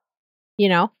nothing. You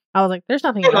know? I was like, there's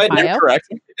nothing in No, Ohio. Correct.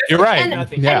 You're right. And,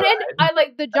 Nothing. Yeah. and then I,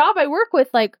 like, the job I work with,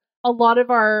 like, a lot of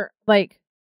our, like,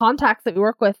 contacts that we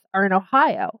work with are in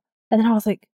Ohio. And then I was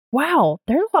like, wow,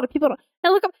 there's a lot of people.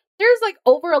 And look up, there's, like,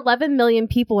 over 11 million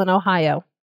people in Ohio.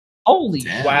 Holy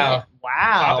Wow. shit.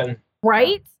 Wow. Poppin'.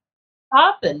 Right?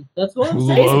 Popping. That's what I'm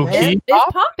Low saying. key. man.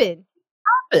 It's popping.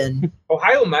 Popping.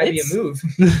 Ohio might It's- be a move.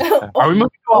 Are we moving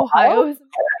to Ohio? Ohio is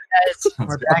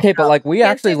We're back okay, but up. like we Can't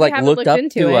actually say we like haven't looked looked up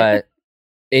into to it.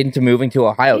 into moving to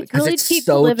Ohio it's because really it's cheap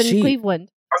so to live in cheap. Cleveland.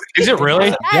 Is it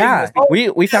really? Yeah,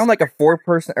 we found like a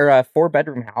 4-person or a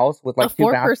 4-bedroom house with like A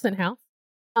 2 bathrooms. 4-person house.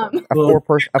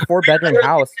 A 4-bedroom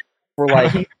house for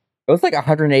like it was like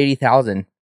 180,000.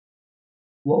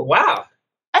 Whoa, wow.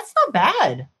 That's not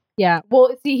bad. Yeah.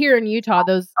 Well, see here in Utah,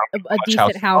 those a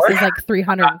decent house is like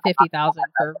 350,000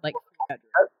 for like 3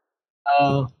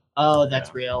 bedrooms. Oh,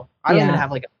 that's real. I don't Yeah. even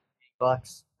have like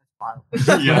 $100.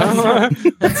 That's Yeah. wild.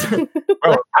 That's-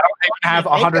 Bro, I don't even have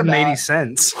Think 180 about-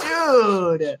 cents.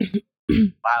 Dude.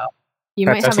 Wow. You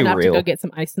That's might have too enough to real. go get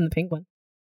some ice in the penguin.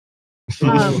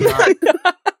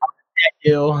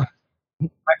 Ew.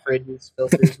 My fridge is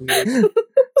filters weird.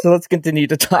 So let's continue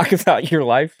to talk about your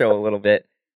live show a little bit.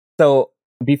 So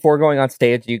before going on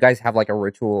stage, do you guys have like a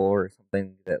ritual or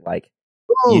something that like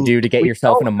you do to get we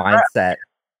yourself in a don't. mindset?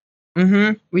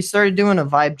 Mm-hmm. We started doing a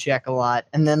vibe check a lot,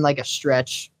 and then like a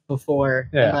stretch before.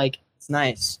 Yeah. And, like it's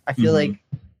nice. I feel Mhm. like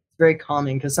it's very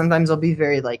calming because sometimes I'll be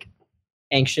very like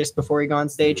anxious before we go on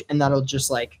stage, and that'll just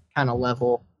like kind of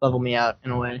level me out in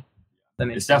a way. That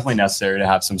makes It's sense. definitely necessary to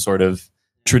have some sort of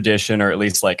tradition or at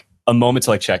least like a moment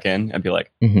to like check in and be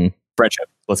like, Mm-hmm. friendship,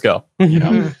 let's go. You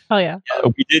know? Mhm. Oh yeah.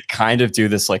 We did kind of do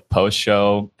this like post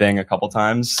show thing a couple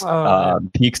times, Oh,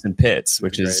 Peaks and Pits,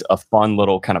 which is a fun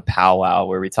little kind of powwow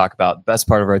where we talk about the best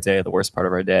part of our day, the worst part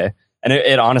of our day. And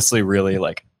it honestly really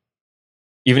like,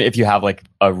 even if you have like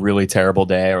a really terrible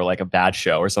day or like a bad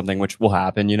show or something, which will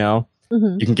happen, you know,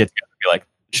 Mhm. you can get together and be like,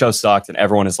 show sucked. And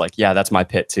everyone is like, yeah, that's my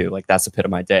pit too. Like, that's the pit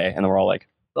of my day. And then we're all like,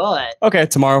 But okay,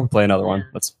 tomorrow we'll play another one. Yeah.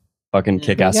 Let's fucking Yeah.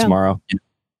 kick There you ass go. tomorrow.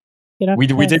 Get off We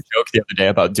the did bus. joke the other day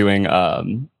about doing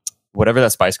whatever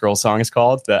that Spice Girls song is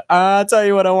called. The I'll tell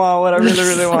you what I want, what I really,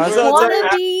 really want. So it's Wanna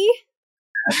be?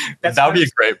 that would be a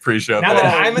great pre-show. Now thing.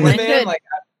 that I'm in the we band, should. like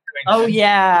oh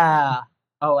yeah.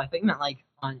 Oh, I think not like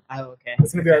on. Oh okay.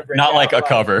 it's gonna be our Not like a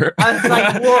cover. I was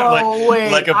like, whoa,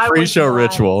 wait. like a I was pre-show lying.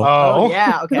 ritual. Oh Oh,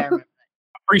 yeah. Okay. I remember.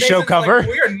 pre-show cover.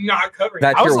 we are not covering.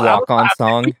 That's I was- your I was walk-on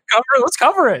song. Let's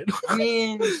cover it. I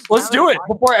mean, Let's do it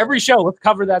before every show. Let's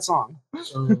cover that song.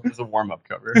 It's a warm-up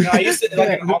cover. No, I used to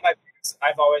like in all my bands,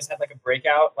 I've always had like a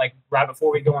breakout like right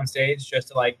before we go on stage just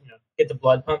to like get the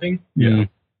blood pumping. Yeah.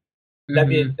 That'd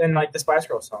be then like the Spice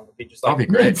Girls song would be just like That'd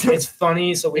be great. It's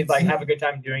funny, so we'd like have a good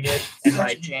time doing it and Such a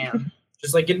like jam.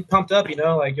 just like getting pumped up, you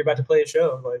know, like you're about to play a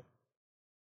show, like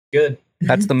good.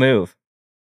 That's the move.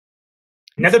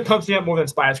 Nothing pumps me up more than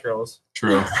Spice Girls.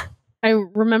 True. I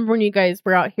remember when you guys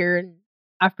were out here and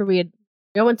after we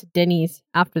went to Denny's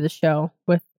after the show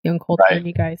with Young Colton Right. and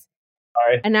you guys.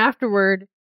 Sorry. And afterward,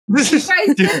 you guys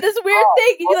did this weird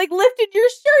thing and you like lifted your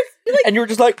shirts. You like And you were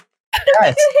just like,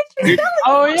 Yes.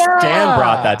 Oh yeah. Stan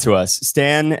brought that to us.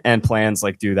 Stan and Plans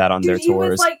like do that on their Dude, he was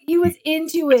tours. like he was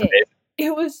into it.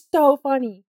 It was so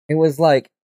funny. it was like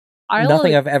I nothing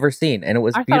only- I've ever seen, and it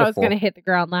was I thought I was beautiful. gonna hit the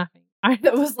ground laughing. I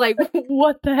was like,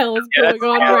 what the hell is going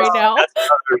on right now? That's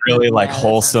another really like Yeah, that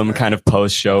wholesome sounds kind of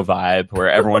post-show vibe where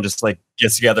everyone just like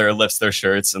gets together and lifts their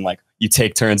shirts and like you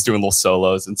take turns doing little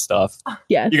solos and stuff.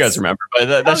 Yes. You guys remember, but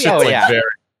that Oh, shit's yeah. like Oh, yeah. very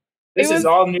This It is was-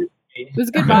 all new to me. It was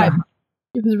a good vibe.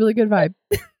 It was a really good vibe.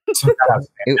 It's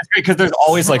great because there's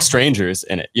always like strangers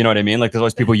in it. You know what I mean? Like there's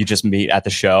always people you just meet at the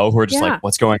show who are just Yeah. like,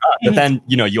 "What's going on?" But then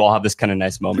you all have this kind of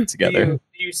nice moment together. Do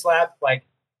you slap like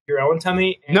your own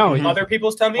tummy and No, you- other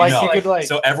people's tummies? Like No. you could like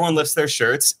So everyone lifts their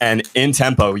shirts, and in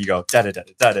tempo, you go da da da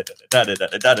da da da da da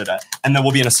da da da da, and then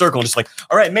we'll be in a circle, and just like,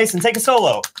 all right, Mason, take a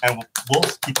solo, and we'll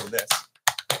keep doing this.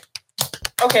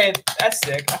 Okay, that's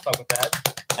sick. I fuck with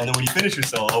that. And then when you finish your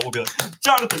solo, we'll be like,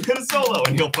 Jonathan, hit a solo,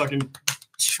 and he'll fucking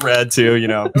shred too.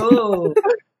 Oh,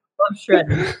 love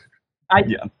shredding.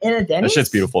 Yeah. In a That Denny's. shit's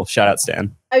beautiful. Shout out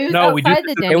Stan. I was No, we outside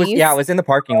did- the It was Denny's. it was in the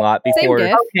parking lot Same before.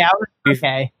 diff. Okay,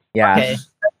 okay. Yeah. Okay.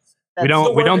 we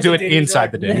don't do it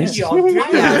inside the Denny's. Yeah,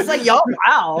 it's like y'all.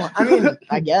 Wow. I mean,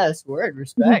 I guess word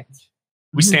respect.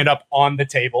 We stand up on the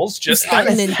tables, just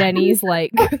Stunting in Denny's,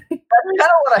 like That's kind of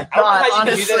what I I don't know thought. how you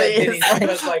can do that at Honestly, Denny's It's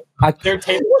because like, like their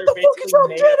tables are basically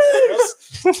made of potatoes.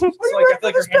 So like I feel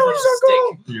like your hands will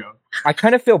just stick. Yeah. I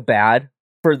kind of feel bad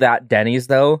for that Denny's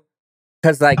though,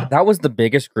 because like that was the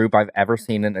biggest group I've ever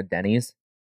seen in a Denny's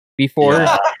before,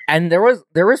 Yeah. and there was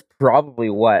probably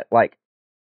what like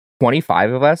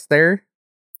 25 of us there.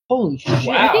 holy shit!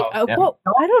 Wow. I think. Yeah. Well,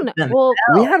 I don't know. Well,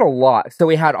 We had a lot, so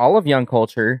we had all of Young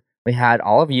Culture, we had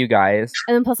all of you guys,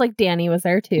 and then plus like Danny was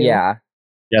there too. yeah,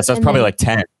 Yeah, so that's And probably then- like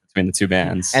 10 between the two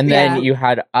bands. and Yeah. then you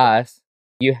had us,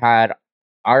 you had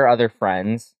our other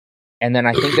friends, and then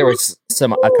I think there was a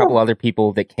couple other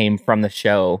people that came from the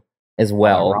show as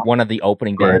well. One of the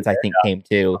opening bands I think came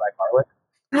too,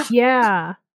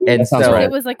 Yeah. and That sounds so right. It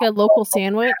was like a local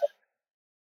sandwich.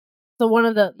 So one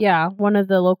of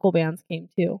the local bands came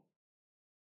too.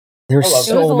 there's I love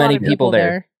There was a so lot many of people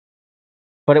there,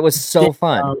 but it was so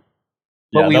fun.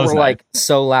 But Yeah, we that were was nice. like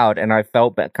so loud, and I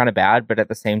felt kind of bad. But at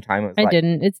the same time, it was I like,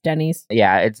 didn't. It's Denny's.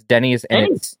 yeah, it's Denny's, and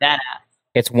Denny's badass.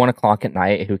 it's 1:00 at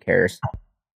night. Who cares?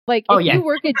 Like Oh, if yeah. you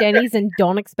work at Denny's and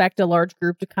don't expect a large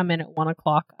group to come in at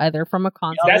 1:00, either from a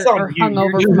concert That's on or you.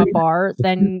 hungover from a bar,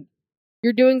 then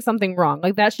you're doing something wrong.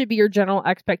 Like that should be your general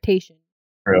expectation.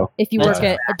 True. If you That's work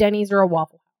at a Denny's or a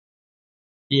Waffle House,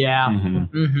 Yeah. Mhm.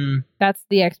 Mm-hmm. that's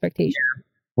the expectation.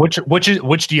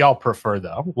 Which do y'all prefer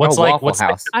though? What's Oh, like Waffle what's the-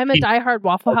 House. I'm a diehard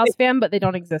Waffle House fan, but they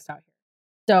don't exist out here.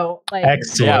 So like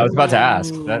Excellent. Yeah, I was about to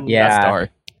ask. Yeah. That's dark.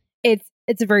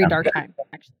 it's a very dark time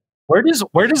actually.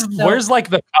 Where's like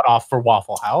the cutoff for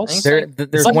Waffle House?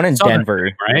 There's like one in Southern,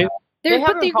 Denver. right? There, They but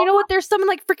haven't you know what? There's some in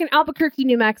like freaking Albuquerque,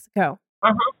 New Mexico.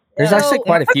 There's So- actually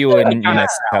quite a few in New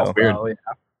Mexico. Weird. Oh, yeah.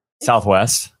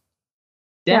 Southwest.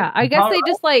 Yeah, I guess they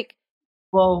just like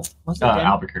Well, what's it? Denver?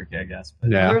 Albuquerque, I guess.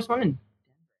 Yeah. There's one in.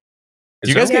 Do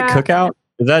you guys get Yeah. cookout?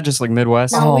 Is that just like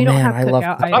Midwest? No, Oh, we don't man, have I love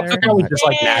cookout cookout. I either. thought that was just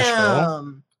like Nashville.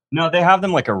 Damn. No, they have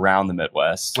them like around the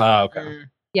Midwest. Oh, okay. Mm.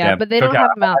 Yeah, Yeah, but they don't cookout. have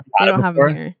them out. They Had it don't have before?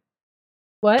 them here.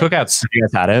 What? Cookouts. Have you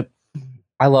guys had it?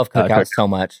 I love cookouts Cook- so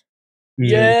much.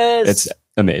 Yes. It's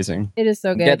amazing. It is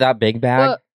so good. Get that big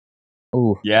bag.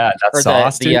 Ooh, Yeah, that or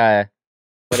sauce, the dude.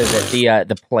 what is it?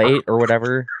 The plate or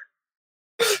whatever,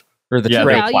 or the Yeah,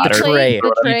 tray. Yeah, you platter. play the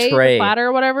The tray, tray. the platter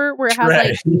or whatever, where it has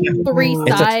like three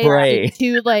It's a sides tray. and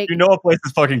two like You know a place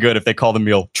is fucking good if they call the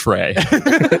meal tray.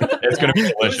 It's gonna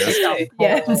be delicious.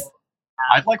 Yes.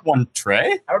 I'd like one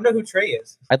tray. I don't know who Trey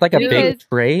is. I'd like a You big guys-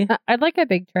 tray. I'd like a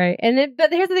big tray.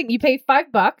 But here's the thing: you pay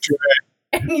 $5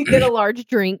 and you get a large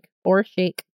drink or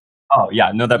shake, Oh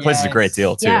yeah, no, that place is a great Yes.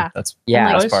 deal too. Yeah. That's Yeah,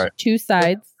 like, the best part. 2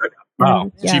 sides.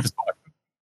 Oh, Yeah. cheap as fuck.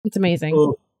 It's amazing.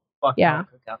 Ooh, fuck Yeah.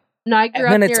 cookout. No, I grew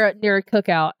And up then near a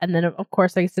cookout, and then of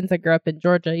course, like since I grew up in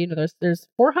Georgia, there's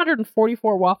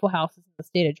 444 Waffle Houses in the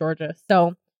state of Georgia.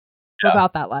 So Yeah.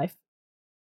 about that life.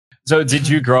 So, did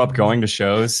you grow up going to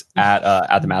shows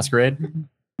at the Masquerade?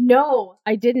 No,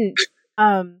 I didn't.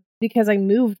 Because I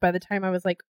moved by the time I was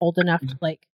like old enough to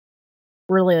like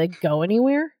really like go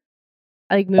anywhere.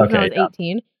 I like moved when I was Okay, yeah.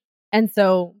 18. And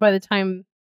so by the time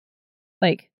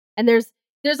like and there's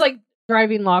like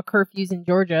driving law curfews in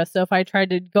Georgia. So if I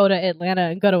tried to go to Atlanta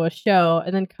and go to a show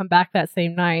and then come back that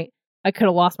same night, I could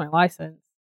have lost my license.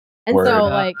 And Word. so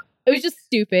like it was just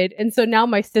stupid. And so now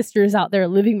my sister's out there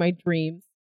living my dreams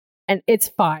and it's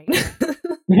fine.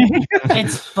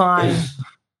 It's fine.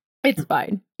 It's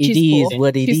fine. It She's is cool.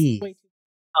 what it She's is. way too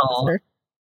Aw, sister.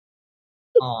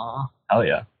 aw, Hell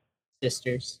yeah.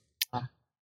 sisters.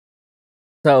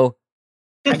 So,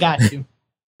 I got you.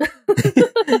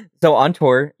 so on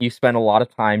tour, you spend a lot of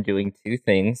time doing two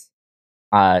things: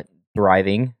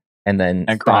 driving and then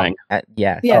And crying.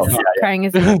 Yes, Yes, Oh, yeah, crying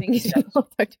is the thing you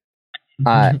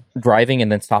do. driving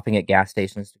and then stopping at gas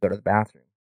stations to go to the bathroom.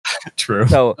 True.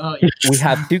 So Oh, yeah. we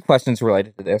have two questions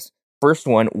related to this. First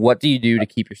one: what do you do to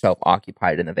keep yourself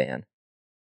occupied in the van?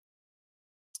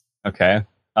 Okay.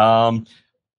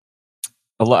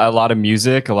 A lot of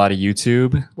music, a lot of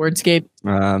YouTube. Wordscape.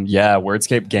 Yeah,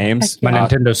 Wordscape games. Heck My yeah.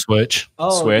 Nintendo Switch.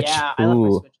 Oh, Switch. yeah. I love my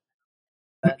Ooh.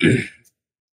 Switch.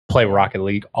 Play Rocket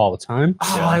League all the time.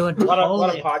 Oh, Yeah. I would A lot of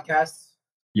totally. podcasts.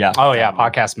 Yeah. Oh yeah,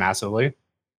 podcast massively.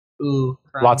 Ooh,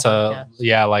 crime Lots of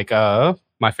podcasts. like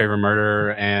My Favorite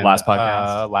Murder and Last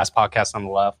Podcast. Last Podcast on the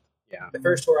Left. Yeah. The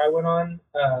first tour I went on,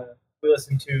 we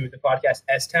listened to the podcast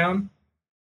S Town.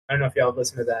 I don't know if y'all have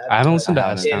listened to that. I haven't listened to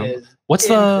I S It Town. is What's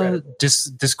incredible. the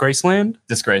Disgraceland?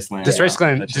 Disgraceland.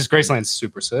 Disgraceland. That's just- Disgraceland's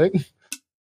super sick.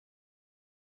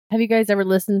 Have you guys ever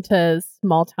listened to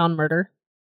Small Town Murder?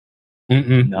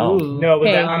 Mm-mm. No. Ooh. No, but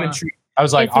Hey. that, I'm intrigued. I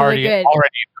was like It's really already. good.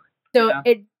 So Yeah.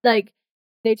 it like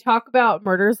they talk about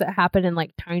murders that happen in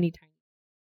like tiny.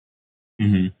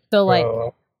 Mhm. So like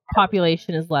Bro.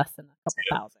 population is less than a couple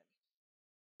thousand.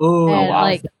 Ooh, And wow.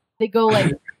 like they go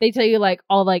like they tell you like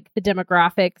all like the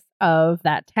demographics of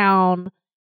that town,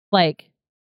 like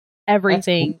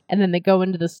everything, and then they go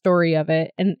into the story of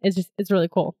it, and it's really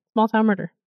cool. Small Town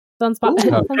Murder. It's on Spotify.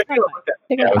 Ooh. It's on Spotify.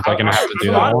 Take a Yeah, I look. was like gonna have to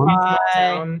do I'm that from one. a small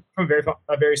town, from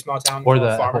a very small town Or called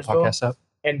the Apple Farmersville, Podcast app.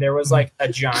 and there was like a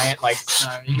giant like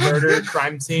murder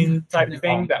crime scene type of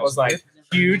thing that was like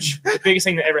huge, the biggest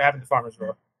thing that ever happened to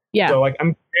Farmersville. Yeah, So like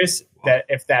I'm curious that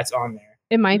if that's on there.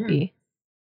 it might be.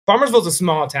 Farmersville's a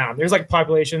small town. There's like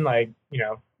population like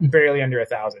barely under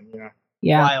 1,000.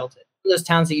 Yeah, wild. Those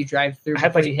towns that you drive through. I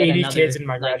had like before you hit 80 another, kids in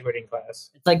my like, graduating class.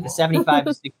 It's like the 75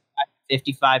 to 65,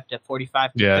 55 to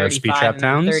 45 to Yeah, 35, speed trap and then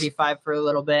towns. 35 for a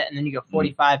little bit, and then you go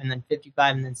 45, and then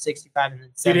 55, and then 65, and then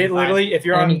Dude, 75. it literally, if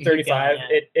you're And then on you keep going, 35,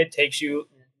 yeah. it takes you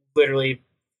literally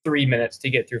 3 minutes to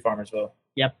get through Farmersville.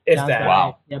 Yep. if sounds that. right.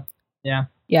 Wow. Yep.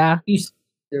 yeah. You s-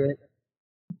 through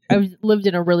it. Lived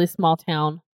in a really small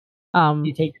town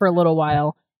You take for a little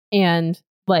while, and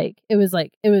it was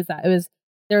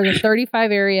there was a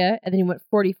 35 area, and then you went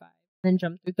 45, then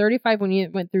jumped through 35 when you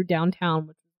went through downtown,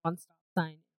 which was one stop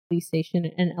sign, police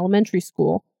station, and elementary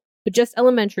school, but just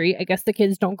elementary. I guess the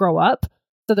kids don't grow up,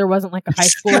 so there wasn't like a high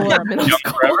school or a middle Young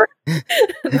school. forever.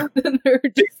 They're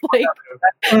just like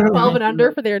 12 and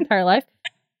under for their entire life.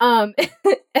 And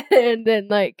then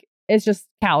like it's just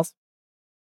cows.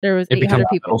 There was It becomes 800 middle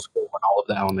people. school when all of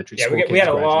the elementary Yeah, school we kids had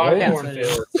a lot of Yeah.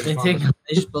 graduate. cornfields.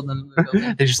 they just build them.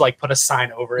 They just like put a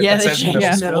sign over it Yeah, that they says change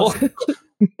middle middle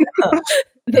school.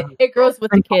 It grows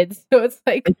with the kids, so it's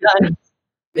like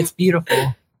It's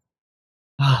beautiful.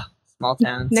 Small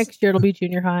towns. next year it'll be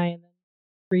junior high, and then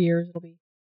 3 years it'll be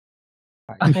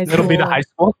high It'll be the school. high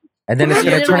school. And then it's Yeah,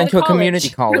 going to it'll turn be into a community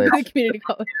college. college. Community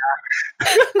college.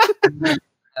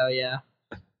 Oh yeah.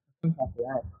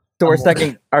 So our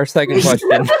second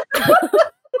question.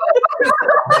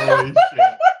 Holy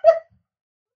shit.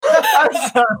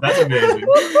 That's amazing.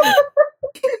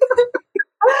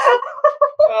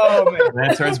 Oh man. And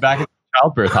then it turns back into a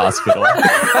childbirth hospital. And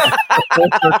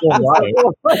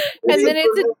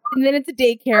then it's a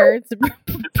daycare. It's a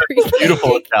Beautiful.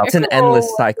 daycare. It's an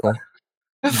endless cycle.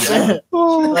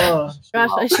 Oh, Gosh,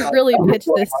 I should really pitch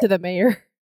this to the mayor.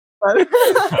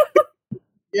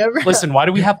 you ever- Listen, why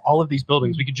do we have all of these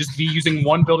buildings? We could just be using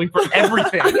one building for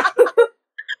everything.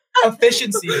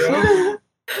 Efficiency, bro.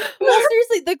 Well,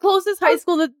 seriously, the closest high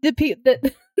school that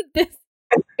this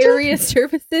area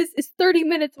services is 30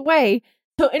 minutes away.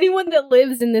 So anyone that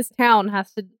lives in this town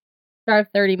has to drive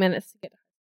 30 minutes to get.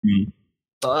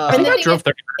 I And think the I thing drove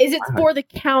 30 Is it's for the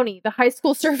county? The high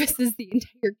school services the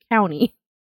entire county,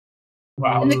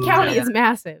 Wow. and the county yeah. is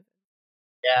massive.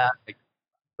 Yeah.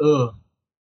 Ugh.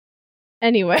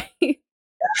 Anyway,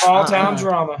 Small town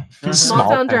drama. small Small town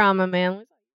town. drama, man.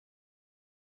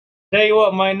 Tell you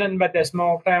what, man, nothing about that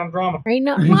small town drama. Ain't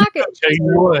nothing like it. Tell you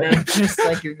what. Just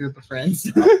like your group of friends.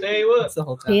 Tell you what. That's the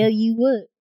whole time. Tell you what.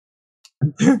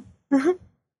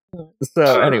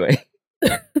 So anyway,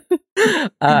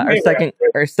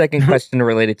 our second question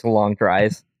related to long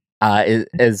drives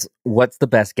is what's the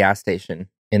best gas station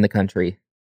in the country?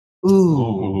 Ooh.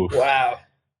 Ooh. Wow.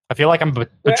 I feel like I'm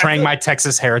betraying my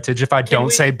Texas heritage if I don't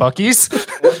we- say Buc-ee's.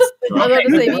 I'm about to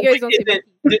say, you guys don't see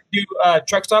Do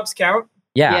truck stops count?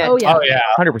 Yeah, Oh yeah. Oh yeah,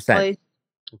 100%.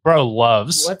 bro,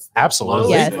 Loves. What's the-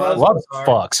 Absolutely. Yes. Loves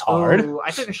fucks hard. Ooh,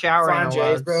 I took a shower Flying in a J's,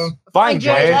 Love's. bro. Flying J,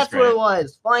 J. that's what it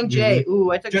was. Flying J.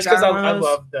 Ooh, I took Just a because shower in I one of those.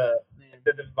 love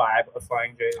the vibe of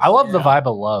Flying J. I love the Yeah. vibe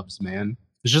of Loves, man.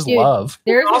 It's just Dude. love.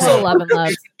 There's Also, also 11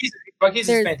 loves. Buc-ee's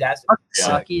There's- is fantastic.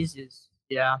 Buc-ee's is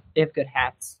they have good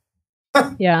hats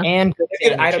Yeah. and good They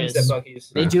have good items sandwiches. at Buc-ee's.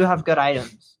 They do have good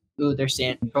items. Ooh, they're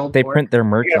rolled They pork. print their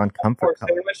merch Yeah, on comfort pork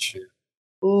color. sandwich.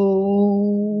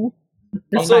 Ooh.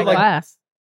 There's Also, high like- class.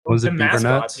 Was the it Beaver mascot,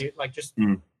 Nuts? dude, like just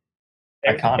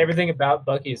Iconic. everything about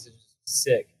Buc-ee's is just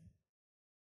sick.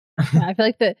 Yeah, I feel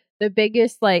like the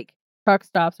biggest like truck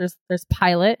stops. There's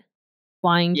Pilot,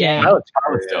 Flying J, Yeah. Pilot's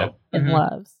Yeah. dope. and Mhm.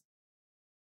 Loves.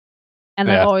 And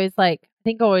Yeah. I've always I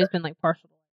think I've always been like partial.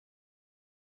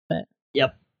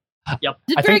 Yep.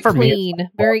 Just I very think for me, clean,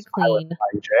 very Pilot clean.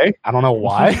 Flying J. I don't know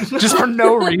why. Just for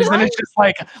no reason. It's just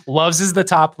like Loves is the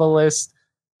top of the list.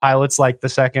 Pilot's like the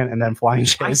second, and then Flying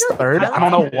J I is feel like third. I don't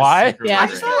Pilot know why. Yeah. I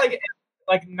just feel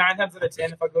like 9 times out of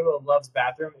 10, if I go to a Love's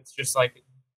bathroom, it's just like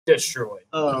destroyed.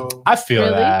 Oh. I feel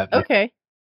Really? that. Okay.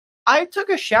 I took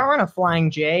a shower in a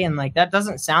Flying J, and like that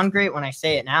doesn't sound great when I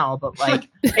say it now, but like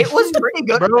it was pretty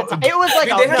good. Bro, It was like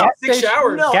Dude, they a have 6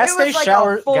 showers. No, gas it was station like a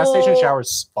shower. Gas station full-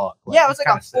 showers fuck. Yeah, it was like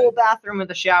kinda a full sick. bathroom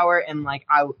with a shower, and like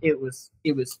it was.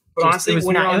 But just- honestly, it was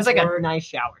when you're not, on it was like tour, a nice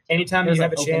shower. Anytime It was, you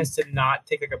have like, a open. chance to not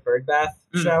take like a bird bath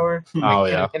Mm. shower, Oh,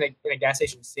 like, yeah. in a gas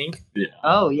station sink, Yeah.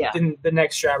 Oh yeah, then the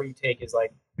next shower you take is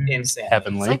like insane. it's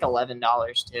Heavenly. like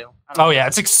 $11 too. I don't Oh know. yeah,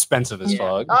 it's expensive as Yeah.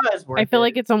 fuck. Oh, it's worth I feel it.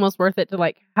 like it's almost worth it to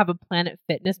like have a Planet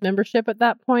Fitness membership at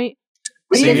that point.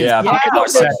 See, Yeah, yeah, people The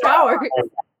said shower.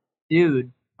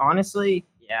 dude. Honestly,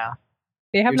 yeah.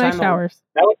 They have You're nice talking about- showers.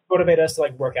 That would motivate us to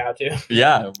like work out too.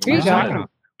 Yeah. Here you go.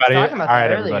 Everybody, talking all about right,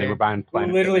 that everybody, earlier. we're buying We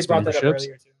Planet literally Fitness brought that up memberships.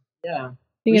 earlier too. Yeah, I think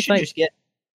we it's should like just get.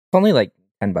 It's only like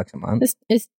 $10 a month.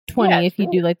 it's 20 Yeah, if you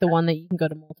cool. do like the one that you can go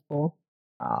to multiple.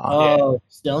 Oh,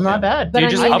 still not bad. But You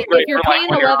I just mean, upgrade if you're for, like, paying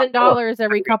when you're on $11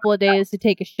 every couple of days to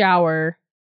take a shower,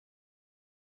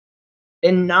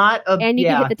 And not a and you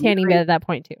yeah, can get the tanning bed at that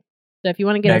point too. So if you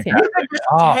want to get a tan,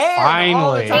 Oh, Tan all the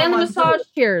finally. time. and the massage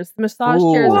chairs, the massage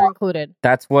Ooh. chairs are included.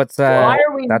 That's what's Why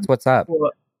are we? that's what's up.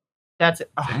 That's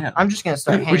it. Damn. I'm just gonna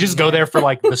start. We hanging just go there for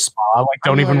like the spa, like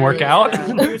don't I'm even work literally-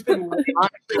 out. There's been way-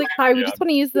 It's like, hi, we just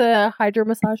want to use the hydro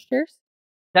massage chairs.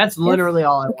 That's literally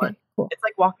all I Okay, want. cool. It's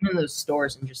like walking in those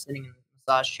stores and just sitting in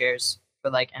massage chairs for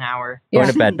like an hour. Going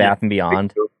Yeah. to Bed Bath and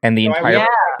Beyond, and the No, I- entire Yeah,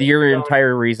 your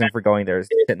entire reason for going there is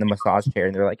to sit in the massage chair,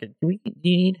 and they're like, "Do you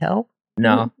need help?"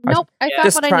 No, I was Nope. I Yeah. found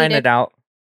just what I trying needed. it out.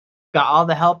 got all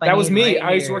the help. that was need me. right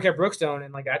I used to here. work at Brookstone,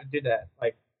 and like I had to do that.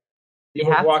 Like You you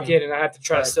would have walk to. in, and I had to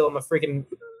try to But- steal him a freaking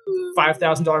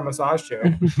 $5,000 massage chair.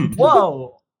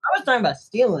 Whoa! I was talking about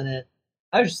stealing it.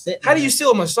 I was just sitting. How do there. you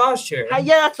steal a massage chair?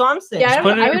 Yeah, that's what I'm saying. Yeah, Just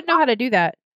put it I in- would know how to do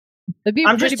that. That'd be a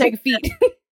I'm pretty just big feat.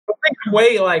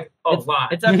 Way like a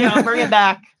lot. It's okay. I'll bring it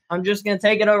back. I'm just gonna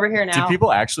take it over here Do now.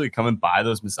 people actually come and buy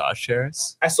those massage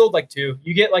chairs? I sold like 2.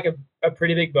 You get like a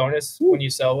pretty big bonus when you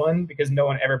sell one because no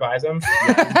one ever buys them.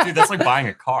 Dude, that's like buying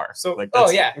a car. So like, oh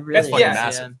that's, yeah, It really that's is, fucking yeah.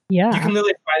 massive. Yeah. You can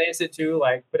literally finance it too.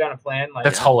 Like put down a plan. Like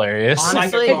That's hilarious.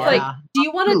 Honestly, It's like- yeah. Do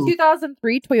you want a Ooh.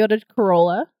 2003 Toyota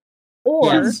Corolla?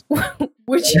 Or Yes.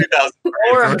 would you 2003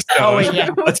 Or- Brookstone. oh, wait, yeah.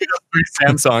 A 2003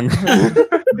 Samsung.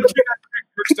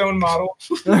 Brookstone model.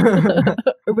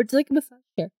 or would you like a massage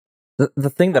chair?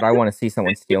 The thing that I want to see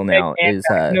someone steal now And is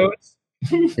notes.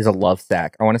 is a love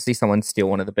sack. I want to see someone steal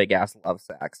one of the big ass love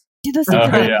sacks. Dude, those Oh,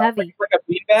 things are yeah. heavy. Like a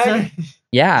beanbag.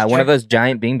 Yeah, one of those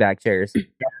giant beanbag chairs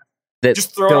that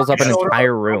Just throw it fills on up your an shoulder.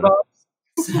 entire room.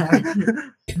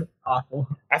 Awful.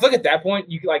 I feel like at that point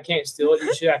you like can't steal it.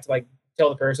 You should have to like tell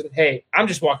the person, "Hey, I'm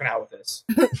just walking out with this."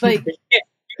 Like, You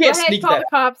go can't ahead, sneak call that. the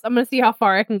cops. I'm gonna see how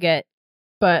far I can get.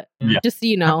 But Yeah. just so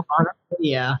you know,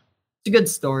 Yeah, it's a good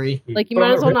story. like you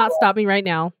might as well not stop me right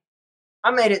now. I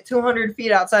made it 200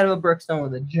 feet outside of a Brookstone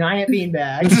with a giant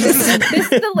beanbag. This is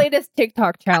the latest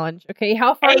TikTok challenge. Okay,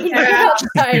 how far can you get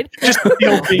outside? Just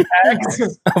steal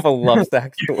beanbags. of a love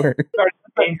sack store.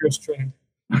 Dangerous trend.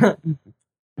 Do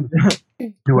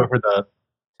it for the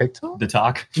TikTok. The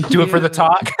talk. Do it for the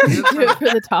talk. Do it for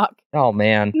the talk. Oh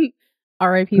man,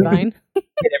 R.I.P. Vine. Get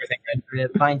everything.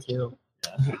 Mine too.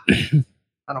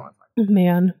 I don't want to talk.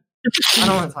 Man, I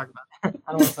don't want to talk about that.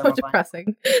 I don't want to talk so about mine.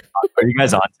 depressing. Are you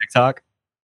guys on TikTok?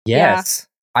 yes.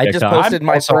 I just TikTok. posted I'm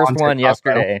my also first on one TikTok,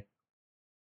 bro. yesterday.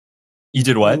 You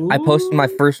did what? I posted my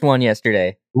first one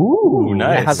yesterday. Ooh,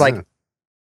 nice. It has like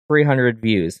 300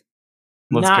 views.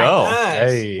 Let's Nice. go. Nice.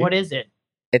 Hey. What is it?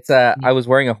 It's I was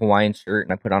wearing a Hawaiian shirt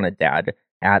and I put on a dad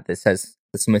hat that says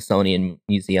the Smithsonian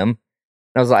Museum. And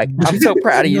I was like, I'm so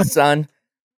proud of you, son.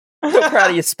 I'm so proud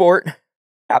of you, sport.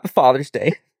 Happy Father's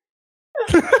Day.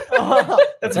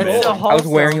 That's amazing. amazing. so I was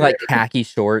wearing wholesome. like khaki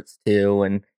shorts too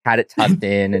and had it tucked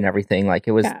in and everything. Like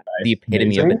it was Yeah. the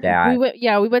epitome of a Amazing. dad.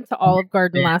 We went to Olive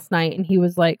Garden last night, and he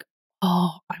was like,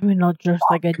 "Oh, I'm gonna dress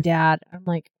like a dad." I'm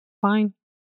like, "Fine,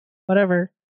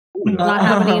 whatever. Not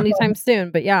happening anytime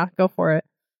soon." But yeah, go for it.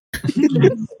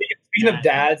 Speaking of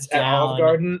dads at Down. Olive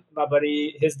Garden, my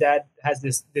buddy, his dad has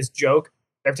this joke.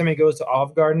 Every time he goes to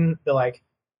Olive Garden, they're like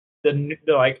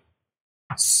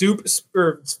soup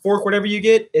or fork, whatever you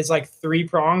get, is like 3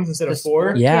 prongs instead of The 4.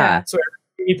 fork? Yeah. So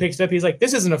every time he picks it up, he's like,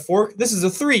 "This isn't a fork. This is a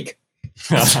threek."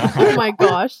 Oh my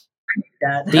gosh.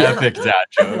 Dad. Epic dad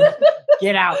joke.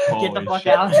 Get out. Get the Holy fuck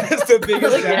shit. out. That's the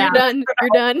biggest Like, Get you're out. done. You're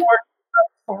done.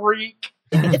 Freak.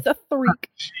 It's a freak.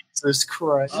 Jesus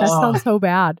Christ. That sounds so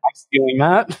bad. I'm stealing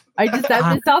that.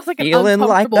 It sounds like an Feeling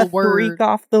like uncomfortable the word. freak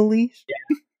off the leash.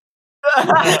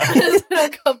 It's an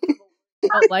uncomfortable. I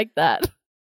don't like that.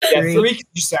 Yeah, Freak. freak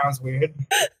just sounds weird.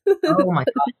 Oh my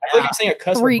god. I feel like I'm saying a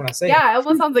cuss word Freak. when I say Yeah, it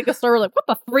almost sounds like a story. Like, what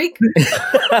the freak?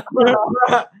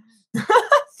 it.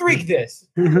 Freak this.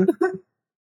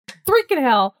 Freaking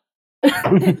hell.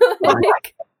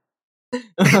 Like,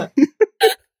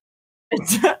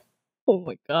 oh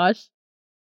my gosh.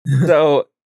 So,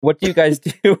 what do you guys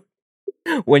do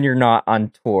when you're not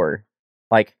on tour?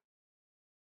 Like,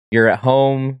 you're at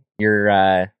home.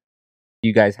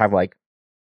 You guys have like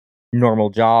normal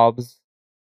jobs.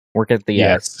 Work at the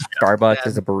Yes. Starbucks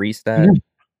as a barista.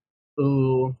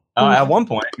 Ooh. At one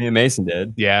point, me and Mason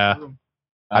did. Yeah.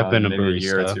 I've been a maybe a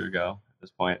year or barista. two ago at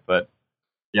this point, but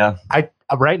yeah. I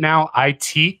right now I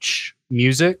teach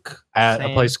music at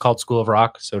Same. a place called School of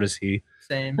Rock. So does he.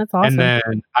 Same. That's awesome. And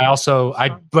then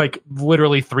I like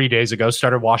literally 3 days ago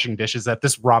started washing dishes at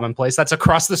this ramen place that's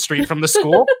across the street from the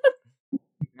school.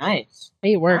 Nice.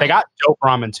 Hey, it worked. They got dope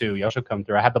ramen too. Y'all should come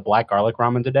through. I had the black garlic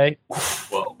ramen today.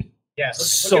 Whoa. Yeah, look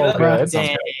So it up. good.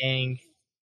 Dang.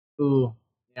 Ooh.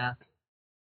 Yeah.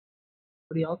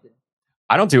 What do y'all do?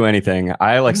 I don't do anything.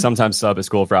 I like sometimes sub at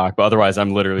School of Rock, but otherwise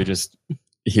I'm literally just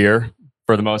here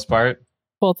for the most part,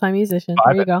 Full-time musician.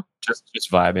 There you go. just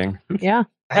vibing. Yeah.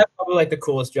 I have probably like the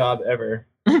coolest job ever.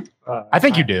 I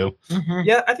think you do.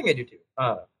 Yeah, I think I do too.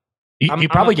 You, I'm- you I'm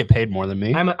probably a- get paid more than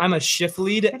me. I'm a shift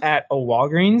lead at a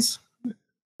Walgreens.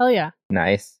 Hell yeah.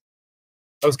 Nice.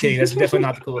 I was kidding. That's definitely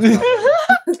not the coolest job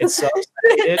ever. It sucks.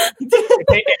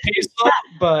 It pays well,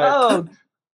 but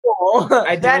Oh, cool.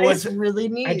 I deal That with- is really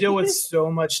neat. I deal with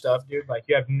so much stuff, dude. Like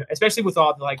you have, especially with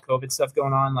all the like COVID stuff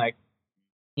going on. Like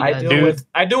I Yeah, deal dude. with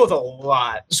a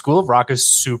lot. School of Rock is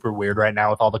super weird right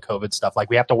now with all the COVID stuff. Like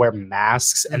we have to wear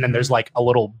masks, and then there's like a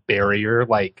little barrier,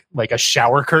 like a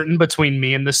shower curtain between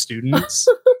me and the students.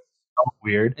 So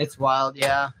weird. It's wild.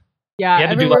 Yeah. Yeah. You had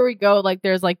to do, Everywhere we go, like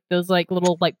there's like those like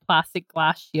little like plastic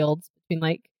glass shields between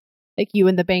like you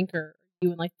and the banker, you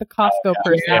and like the Costco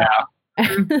person.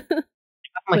 I'm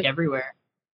like everywhere.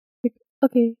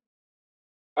 Okay.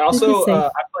 I also safe.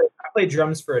 I play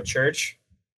drums for a church.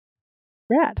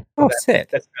 Rad. Oh, sick.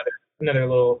 That's another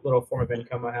little form of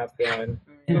income I have going.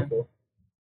 Yeah. Cool.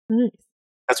 Nice.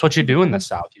 That's what you do in the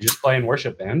South. You just play in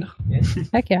worship band.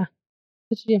 Heck yeah.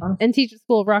 What you do? And teach at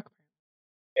School of Rock.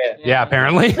 Yeah. Yeah,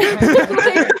 apparently.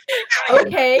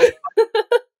 Okay.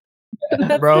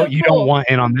 That's Bro, so you cool. don't want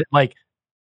in on it. Like,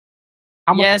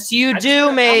 how much- Yes, you I just do,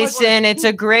 wanna- Mason. It's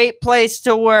a great place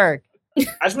to work. I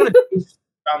just want to do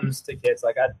drums to kids.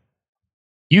 Like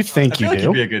you I think feel you like do?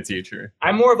 you'd be a good teacher.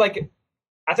 I'm more of like,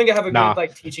 I think I have a Nah. good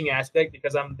like teaching aspect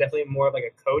because I'm definitely more of like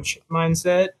a coach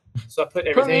mindset. So I put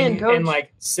me in, everything coach. in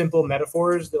like simple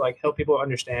metaphors to like help people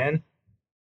understand.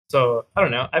 So I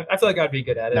don't know. I feel like I'd be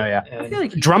good at it. No, yeah. And I feel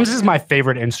like Drums is my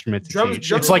favorite instrument to Drums- teach.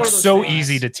 drums It's is like one of those so things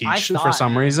easy to I teach for thought-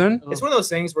 some reason. it's one of those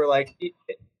things where like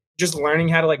just learning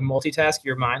how to like multitask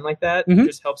your mind like that Mhm.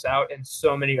 just helps out in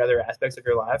so many other aspects of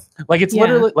your life. Like it's Yeah.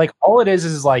 literally like all it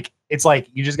is like it's like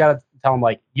you just gotta tell them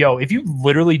like, yo, if you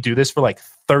literally do this for like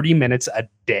 30 minutes a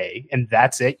day and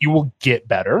that's it, you will get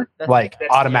better That's- like That's-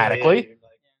 automatically. yeah, dude,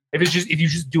 like- If you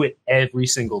just do it every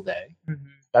single day, Mhm.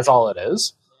 that's all it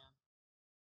is.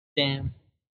 Damn.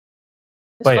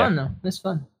 It's But yeah. fun though. It's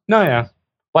fun. No, yeah.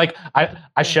 Like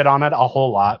I shit on it a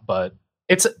whole lot, but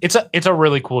it's a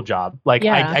really cool job. Like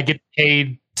Yeah. I get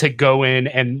paid to go in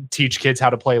and teach kids how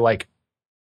to play like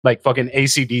fucking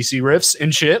AC/DC riffs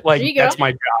and shit. Like There you go. that's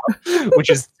my job, which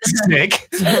is sick.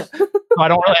 So I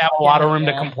don't really have a lot of room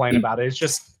to Yeah. complain about it. It's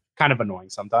just kind of annoying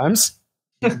sometimes.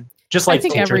 Just I like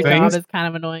think teacher every things. job is kind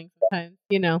of annoying sometimes,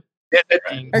 you know. It- Or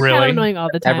kind really? of annoying all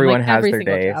the time. Everyone like, has every their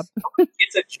single days. job.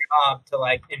 It's a job to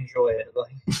like enjoy it.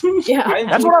 Like Yeah.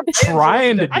 That's what I'm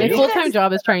trying to My do. full-time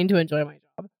job is trying to enjoy my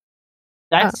job.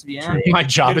 That's yeah. My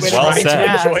job Good is way to well put it. said.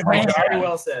 Yeah, Yeah. it's very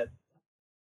well said.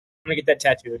 I'm gonna get that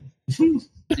tattooed.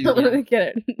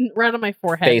 Get it right on my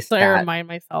forehead Face so I tat. remind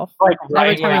myself Like every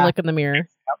right time yeah. I look in the mirror.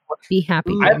 Be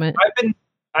happy, I've, damn it.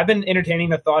 I've been entertaining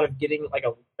the thought of getting like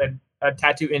a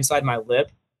tattoo inside my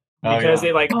lip Oh, because yeah.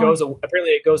 it like Oh. goes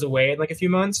apparently it goes away in like a few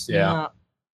months. Yeah. Yeah,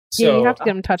 So you have to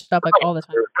get them touched up like all the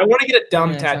time. I want to get a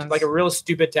dumb Yeah, tattoo, sounds- like a real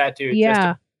stupid tattoo. Yeah. Just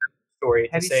a story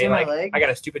to Have you say seen my like leg? I got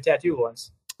a stupid tattoo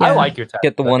once. I Yeah. like your tattoo.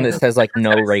 Get the one that says like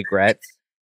no regrets.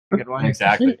 Good one.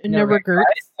 Exactly. No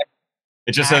regrets.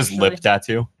 It just says lip Actually-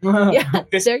 tattoo. Yeah,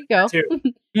 This there you go. tattoo.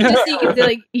 Just so you can say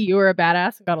like you were a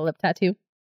badass and got a lip tattoo.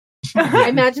 I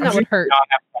imagine that would hurt.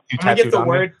 I'm gonna get the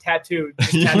word tattoo.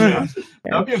 Just tattooed.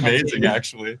 That'd be amazing,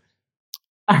 actually.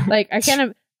 Like I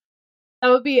can't. That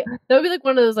would be like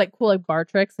one of those like cool like bar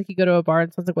tricks. Like you go to a bar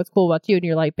and someone's like, "What's cool about you?" And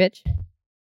you're like, "Bitch,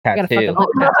 I got a fucking Tattoo. lip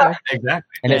tattoo."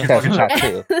 Exactly. And it says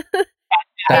tattoo.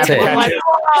 That's And, it. like,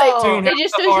 Oh. it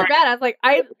just shows you're badass. Like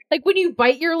I like when you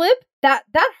bite your lip, that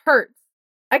hurts.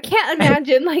 I can't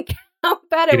imagine like how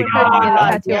bad it would hurt to get a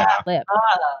tattoo on my lip.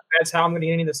 That's how I'm gonna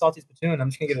get any of the salty spittoon.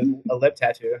 I'm just gonna get a lip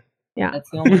tattoo. Yeah, That's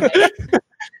the only way. That's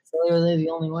literally the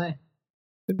only way.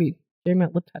 could be Jamie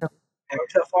lip tattoo. Hey,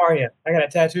 how far are you? I got a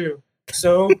tattoo.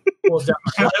 So, well done.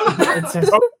 It's a,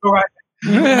 Oh, all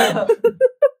right.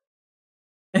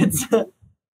 it's a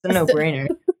no-brainer.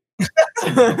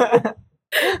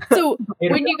 So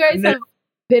when you guys have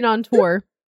been on tour,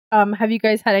 have you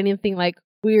guys had anything like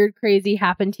weird, crazy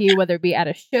happen to you, whether it be at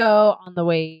a show, on the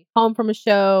way home from a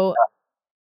show,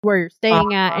 where you're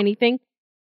staying at, anything?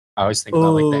 I always think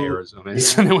about like the Ooh.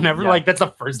 Arizonas. And whenever Yeah. like that's the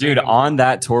first Dude, thing on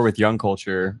that tour with Young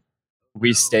Culture,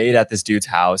 we stayed at this dude's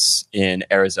house in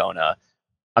Arizona.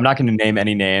 I'm not going to name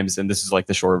any names, and this is like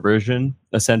the short version,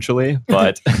 essentially.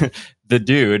 But the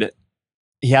dude,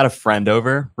 he had a friend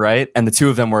over, right? And the two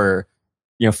of them were,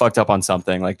 fucked up on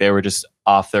something. Like they were just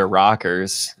off their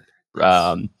rockers.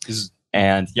 And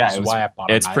yeah, This is why I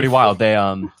bought a it's pretty knife. wild. They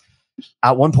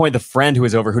at one point, the friend who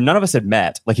was over, who none of us had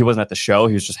met, like he wasn't at the show,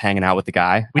 he was just hanging out with the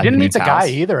guy. We at didn't meet dude's the guy house.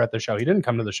 either at the show. He didn't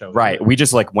come to the show. Right. either. We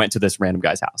just like went to this random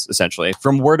guy's house, essentially.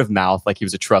 From word of mouth, like he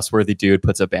was a trustworthy dude,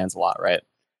 puts up bands a lot, right?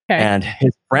 Okay. And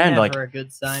his friend, Never like, a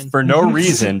good sign. for no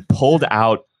reason, pulled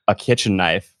out a kitchen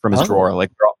knife from his Oh. drawer.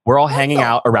 Like we're all hanging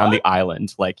out around the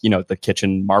island, like, the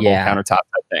kitchen marble Yeah. countertop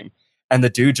type thing. And the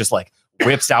dude just like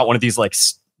whips out one of these like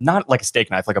not like a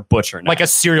steak knife, like a butcher knife. Like a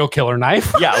serial killer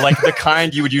knife. yeah, like the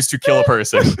kind you would use to kill a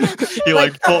person. He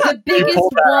like pulled, the biggest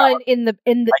pulled that one in the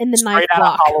knife Straight out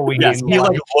block. of Halloween. yes, he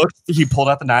like looked. He pulled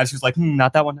out the knives. He was like,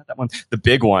 not that one, not that one. The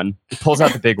big one. He pulls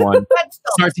out the big one.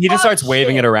 He just starts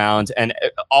waving it around, and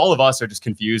all of us are just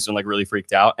confused and like really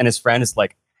freaked out. And his friend is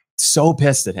like so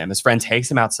pissed at him. His friend takes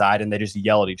him outside, and they just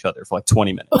yell at each other for like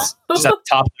 20 minutes. Just at the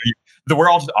top. We're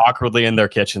all just awkwardly in their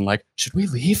kitchen, like, should we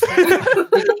leave?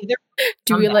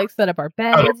 Do we like set up our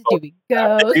beds? Do we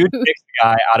go? The dude takes the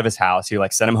guy out of his house. He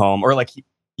like sent him home, or like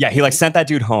he like sent that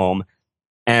dude home,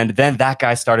 and then that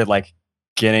guy started like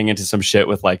getting into some shit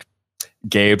with like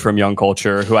Gabe from Young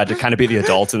Culture, who had to kind of be the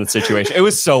adult in the situation. It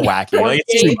was so wacky. Like,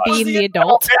 it's too Gabe much. being the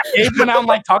adult. Gabe went out and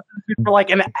like talked to the dude for like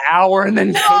an hour and then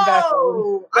came back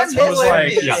home. That's It was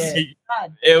like, hilarious.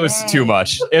 it was too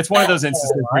much. It's one of those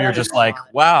instances where you're just like,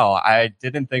 wow, I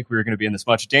didn't think we were going to be in this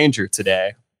much danger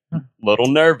today. Little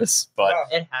nervous, but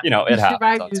It happened. it He happens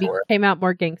survived on and tour. came out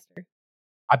more gangster.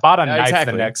 I bought a Yeah, knife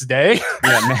exactly. the next day.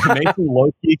 Yeah, Mason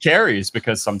low key carries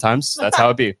because sometimes that's how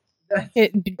it be.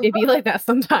 It'd be like that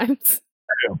sometimes.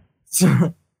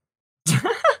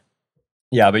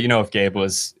 Yeah, but if Gabe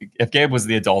was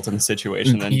the adult in the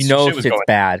situation, then You know shit if was it's going.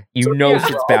 bad. You know if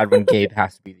it's bad when Gabe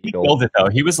has to be the He adult. killed it though.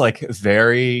 He was like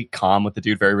very calm with the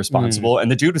dude, very responsible,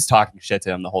 and the dude was talking shit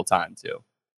to him the whole time too.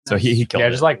 So he killed Yeah,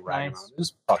 it. just like right. Nice.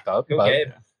 Just fucked up. Go but Gabe.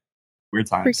 Weird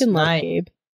times. Freaking love Nice. Gabe.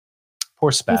 Poor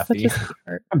He's such Spaffy. a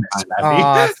sweetheart. I miss Spaffy.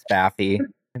 Aw, Spaffy.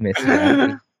 I miss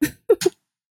Spaffy.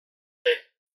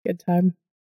 Good time.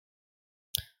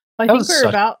 Well, I That think was we're such-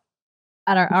 about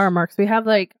at our hour marks. We have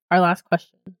like our last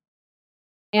question.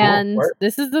 And Word.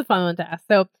 this is the fun one to ask.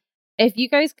 So if you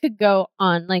guys could go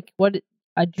on like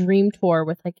a dream tour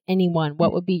with like anyone,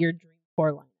 what would be your dream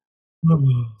tour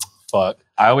line? Fuck.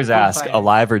 I always ask, Fire.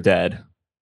 alive or dead?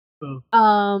 We've,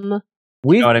 know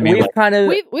what I mean? We've Like- kind of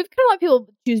We've kind of let people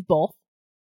choose both.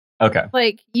 Okay.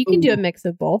 Like you can do a mix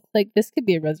of both. Like this could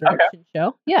be a resurrection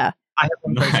show. Yeah. I have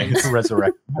one person. Nice.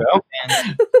 Resurrect.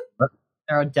 And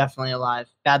they're definitely alive.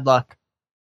 Bad luck.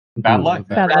 Bad luck.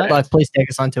 Bad Bad luck. luck. Please take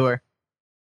us on tour.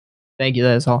 Thank you.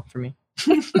 That is all for me.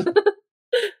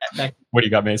 What do you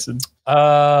got, Mason?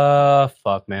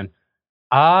 Fuck, man.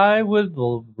 I would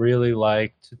really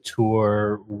like to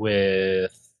tour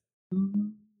with.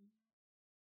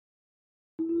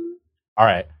 All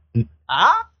right,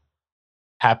 Ah.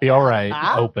 Happy All Right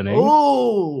Ah? opening.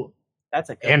 Ooh. That's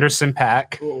a good Anderson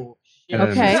Pack. Ooh. and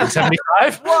Okay.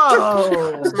 75.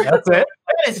 Whoa. That's it.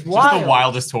 That is wild.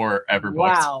 wildest tour ever booked.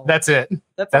 Wow. That's it.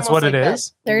 That's almost what like it that.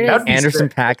 is. There it That'd is. be Anderson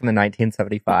sick. Pack in the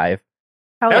 1975.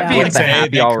 Hell that'd be yeah. With the insane.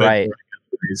 Happy All Right.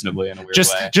 Reasonably in a weird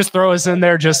Just way. throw us in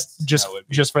there just That would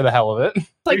be- for the hell of it. It's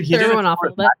like Dude, he did everyone a off tour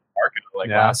a with little bit. Marco, like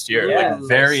Yeah. last year. Yeah. Like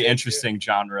very Sick, interesting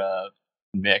genre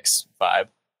mix vibe.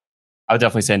 I would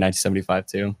definitely say 1975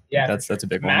 too. Yeah, that's for a sure.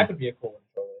 big Mac one. would be a cool one to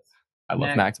go with. I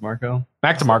love Mac. Mac DeMarco.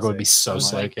 Mac So DeMarco would be sick. so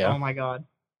So sick. Oh Yeah. my god.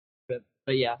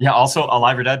 But yeah. Yeah, also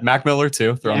Alive or Dead, Mac Miller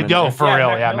too. Throw him in Yo, there. for Yeah, real,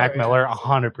 Mac yeah, Miller, Mac yeah. Miller,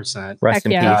 100%. Rest Heck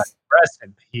in yeah. peace. Rest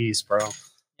in peace, bro.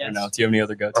 I don't know. Do you have any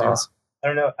other go-tos? I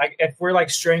don't know. If we're like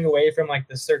straying away from like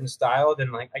this certain style,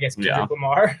 then like I guess Kendrick Yeah.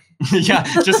 Lamar. Yeah,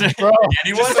 just Bro.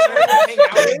 anyone. Just someone to hang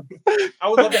out with. I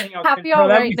would love to hang out with Happy Kendrick. All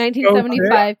that'd Right, be so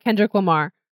 1975, Kendrick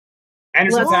Lamar.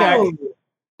 Anderson Let's Paak, go.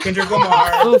 Kendrick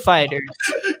Lamar. Foo Fighters.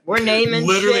 We're naming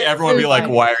Literally, shit. everyone would be like,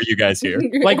 Foo "Why are you guys here?"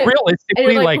 Like And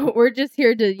realistically, you're like we're just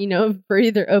here to, for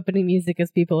either opening music as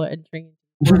people are entering.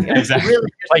 Exactly. Really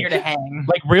just Like- here to hang.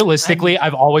 like realistically,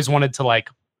 I've always wanted to like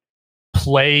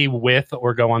play with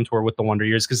or go on tour with the Wonder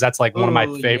Years because that's like one of my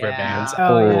Ooh, favorite yeah. bands.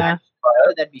 Oh, Oh. yeah.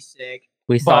 Oh, that'd be sick.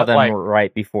 We saw But, them like-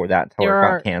 right before that tour Their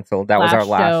got canceled. That was our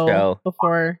last show.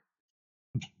 before.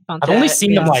 I've only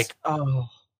seen them Yes. like Oh,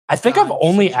 I think God, I've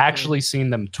only such a good- actually seen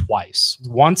them twice.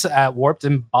 Once at Warped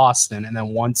in Boston, and then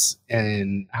once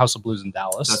in House of Blues in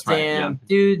Dallas. That's right. damn, Yeah.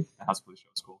 dude. The House Blue show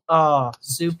was cool. Oh,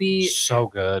 Soupy. So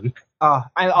good.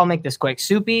 I'll make this quick.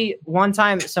 Soupy. One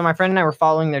time, so my friend and I were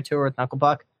following their tour with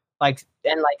Knucklepuck,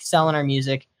 and selling our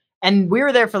music, and we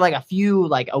were there for like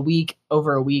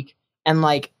over a week, and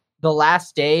like the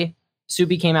last day,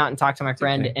 Soupy came out and talked to my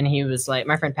friend, Okay. and he was like,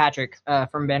 my friend Patrick,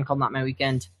 from a band called Not My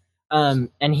Weekend. And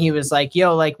he was like,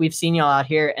 yo, like we've seen y'all out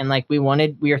here, and like we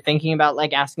were thinking about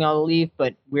like asking y'all to leave,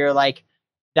 but we were like,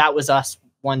 that was us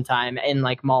one time in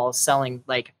like malls selling,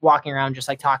 like walking around just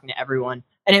like talking to everyone.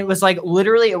 And it was like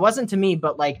literally, it wasn't to me,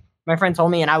 but like my friend told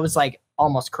me, and I was like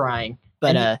almost crying.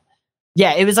 But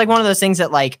yeah, it was like one of those things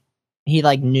that like he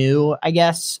like knew, I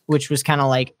guess, which was kind of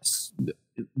like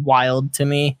wild to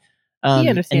me. He and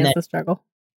understands then- the struggle.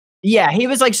 yeah, he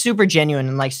was like super genuine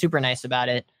and like super nice about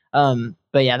it.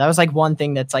 But yeah, that was like one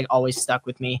thing that's like always stuck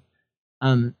with me.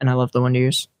 And I love the Wonder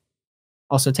Years.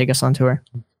 Also take us on tour.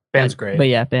 Band's great. But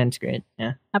yeah, band's great.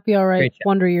 Yeah. Happy All Right, Great job.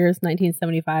 Wonder Years,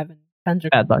 1975, and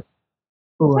Kendrick. Bad luck.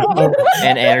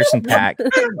 And Anderson Paak.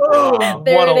 Oh,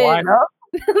 There what a it is. lineup.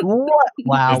 what?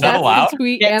 Wow. Is that That's allowed? the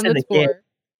tweet Get and to the the kid. tour.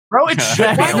 Bro, it should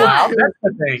be Why not? allowed. That's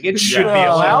the thing. It should be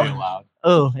Yeah. allowed.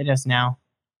 Oh, it is now.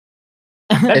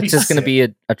 That'd be It's just going to sick.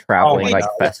 be a traveling my like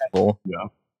God. festival.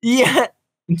 Yeah.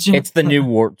 It's the new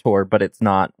Warp Tour, but it's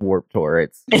not Warp Tour.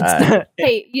 It's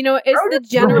Hey, it's the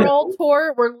general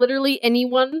tour where literally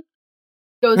anyone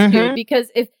goes to, Mhm.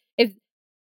 because if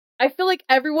I feel like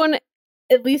everyone,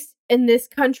 at least in this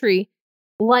country,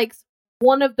 likes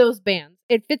one of those bands.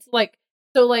 It fits like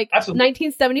Absolutely.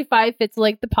 1975 fits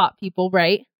like the pop people,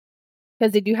 right?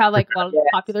 Because they do have like a lot of Yes.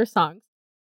 popular songs.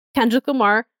 Kendrick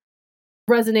Lamar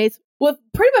resonates with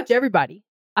pretty much everybody.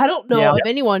 I don't know Yeah. of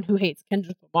anyone who hates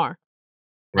Kendrick Lamar.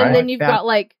 Right. And then you've Yeah. got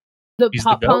like the He's the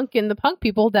pop goat. punk and the punk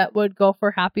people that would go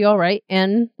for Happy All Right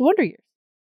and the Wonder Years.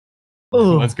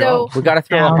 Ooh. Let's go. we got to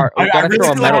throw Down. we got to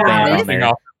throw a metal band on This- there.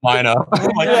 Off the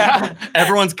lineup. Like, Yeah.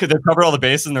 Everyone's they cover all the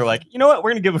bases and they're like, you know what?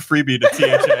 We're gonna give a freebie to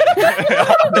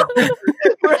THA.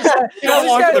 Come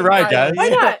along for the ride, guys. Why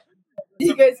not?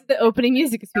 You guys, the opening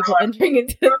music is people entering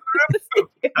into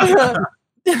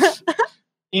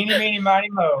Eeny, meeny, miny,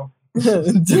 mo.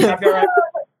 Happy All Right.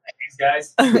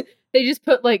 Thanks, guys. they just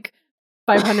put like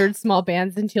 500 small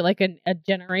bands into like a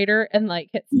generator and like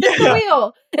hit spin the Yeah.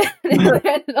 wheel and it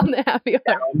landed on the Happy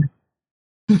All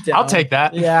Right. I'll take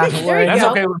that. Yeah. There you That's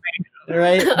go. okay with me.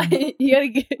 Right. You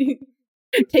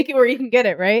gotta take it where you can get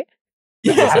it, right?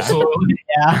 Yeah. Absolutely.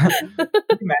 Yeah.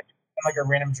 Like a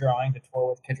random drawing to tour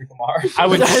with Kendrick Lamar. I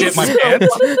would That's shit my so pants.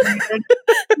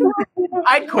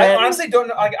 I'd I quit. honestly don't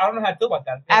know. Like, I don't know how I feel about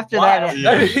that. After Why? that,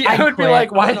 Yeah. I would be quit.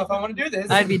 like, I why? don't know if I want to do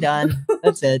this. I'd be done.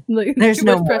 That's it. Like, There's too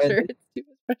no much more. pressure. It's too much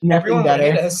pressure. Nothing Everyone would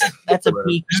hate better. us. That's a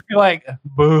peak. Just be like,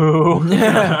 boo.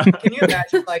 Can you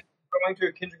imagine like going to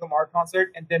a Kendrick Lamar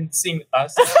concert and then seeing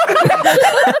us? Dude,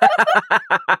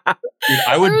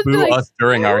 I would Everyone's boo like, us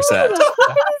during our set.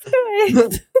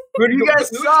 Would You guys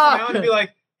come suck. out and be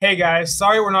like, "Hey guys,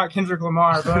 sorry we're not Kendrick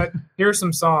Lamar, but here's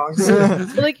some songs." We're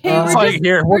like, hey, It's we're like, just,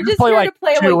 here, we're we'll just play here like to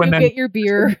play two while and you then get your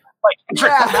beer. like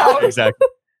Kendrick Yeah. Lamar. Exactly.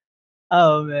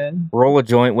 Oh man. Roll a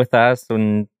joint with us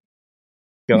and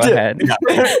go ahead.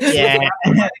 Yeah.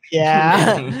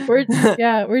 Yeah.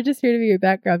 We're just here to be your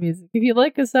background music. If you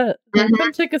like us out,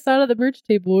 come check us out at the merch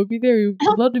table. We'll be there. We'd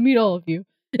love to meet all of you.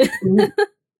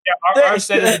 Yeah, our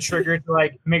set is a trigger to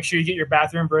like make sure you get your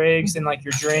bathroom breaks and like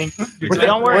your drink.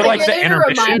 Don't worry. We're like You're the there to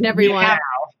intermission. remind everyone. Yeah.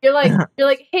 You're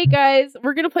like, hey guys,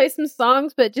 we're gonna play some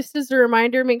songs, but just as a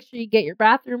reminder, make sure you get your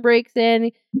bathroom breaks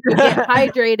in. You get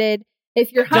hydrated.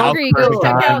 If you're hungry, go Don't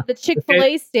check cry. out the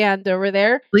Chick-fil-A stand over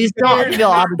there. Please don't feel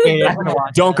obligated to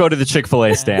watch. Don't go to the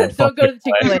Chick-fil-A stand. Don't go to the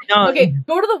Chick-fil-A. No. Okay,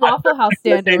 go to the Waffle House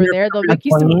stand over there. They'll make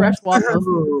you some fresh waffles.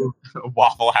 Ooh.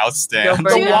 Waffle House stand. Go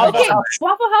for Dude, Waffle okay, House.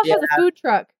 Waffle House has Yeah. a food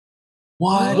truck.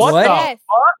 What? What the Yes.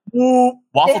 Ooh, They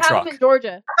Waffle have truck. them in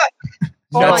Georgia.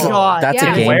 Oh That's my a- god. That's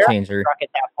Yeah. a game Where? changer. Truck at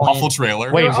that point. Waffle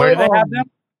trailer. wait, where do they have them?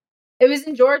 It was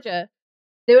in Georgia.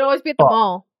 They would always be at the Oh.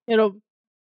 mall.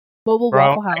 Mobile Bro,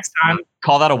 Waffle House. next time.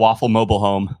 Call that a waffle mobile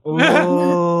home.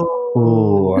 Ooh.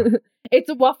 Ooh. It's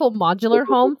a waffle modular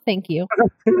home. Thank you.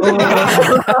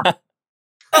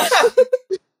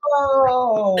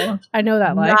 Oh, I know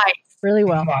that life nice. really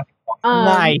well. Come on. Um,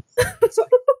 Nice.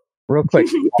 Real quick.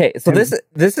 Okay, so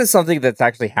this is something that's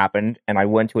actually happened, and I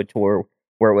went to a tour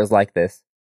where it was like this,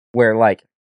 where like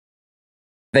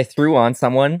they threw on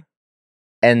someone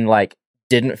and like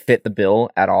didn't fit the bill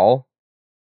at all,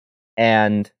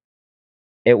 and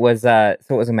it was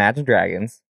Imagine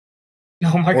Dragons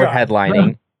Oh my were god.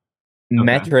 headlining,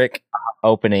 Metric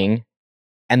opening,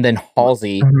 and then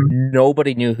Halsey. Mhm.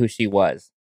 Nobody knew who she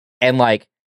was, and like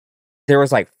there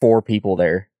was like 4 people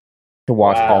there to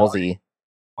watch Wow. Halsey,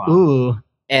 Ooh.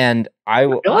 and I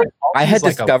feel like I had Halsey's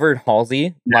like a- discovered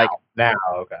Halsey like now.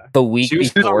 Okay. the week She was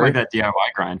on before. like that DIY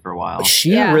grind for a while.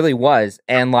 She Yeah. really was,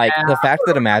 and like the fact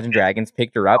that Imagine Dragons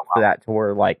picked her up for that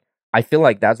tour, like I feel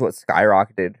like that's what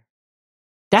skyrocketed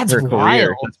That's her wild.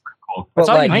 career. That's pretty cool. But That's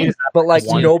all you like, need is but like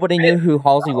one- nobody knew who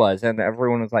Halsey was, and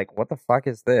everyone was like, "What the fuck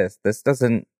is this? This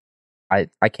doesn't." I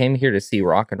came here to see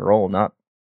rock and roll, not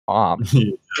pop.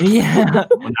 Yeah.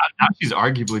 Well, now she's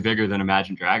arguably bigger than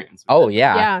Imagine Dragons. Oh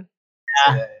yeah, yeah.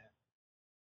 Yeah.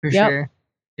 For Yep. sure.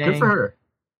 Good Dang. for her.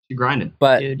 She grinded.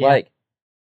 but Dude, yeah. like Just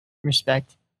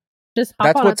Respect. hop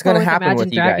That's on what's a tour gonna with happen Imagine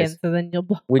with you guys. Dragons, and then you'll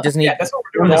blow we up. just need Yeah, that's what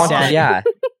we're doing. go I'm on. sad. Yeah,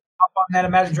 Hop on that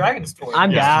Imagine Dragons tour.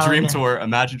 I'm Yeah, down. Dream Tour,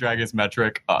 Imagine Dragons,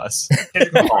 Metric, us.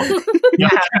 Yeah.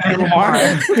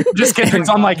 Just kidding. It's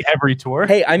on like every tour.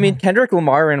 hey, I mean Kendrick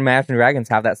Lamar and Imagine Dragons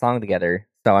have that song together,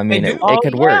 so I mean They it, do? it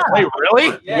could work. Wait,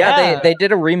 really? Yeah, they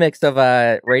did a remix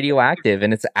of Radioactive,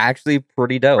 and it's actually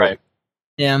pretty dope. Right.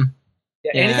 Yeah.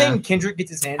 Yeah, Yeah. anything Kendrick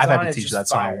gets his hands I've on had to is teach just that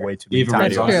song fire. way too many Even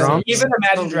times. That's true. Even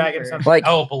Imagine Dragons. Sometimes. Like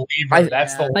Oh, Believer. I-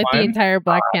 That's the Like one. the entire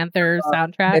Black Panther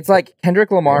soundtrack. it's like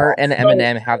Kendrick Lamar and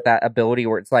Eminem have that ability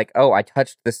where it's like, oh, I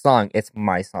touched this song, it's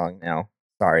my song now.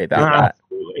 Sorry about Yeah. that.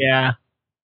 Yeah.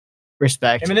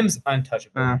 Respect. Eminem's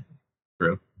untouchable.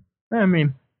 I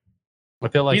mean, I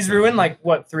feel like He's ruined like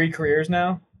what 3 careers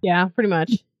now Yeah, pretty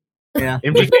much. yeah.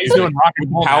 MGK's doing rock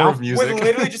and roll Power now. of music. with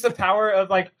literally just the power of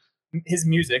like his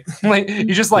music. Like he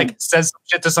just like says some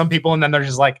shit to some people, and then they're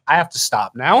just like, "I have to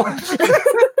stop now."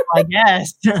 I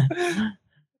guess.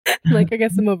 Like, I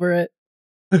guess I'm over it.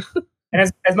 And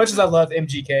as much as I love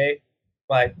MGK,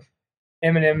 like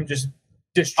Eminem just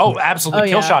Oh, absolutely. Oh,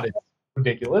 yeah. Kill shot is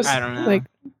ridiculous. I don't know. Like,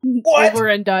 What? over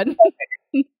and done.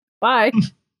 Bye.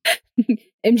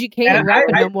 MGK And ain't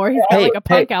rapping no more. He's got Hey, like a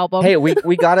punk album. Hey, we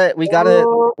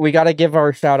gotta give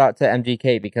our shout out to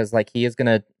MGK because like he is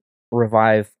gonna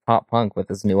revive pop punk with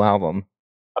his new album.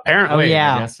 Apparently, Oh,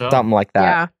 yeah. I guess so. Something like that.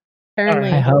 Yeah. Apparently.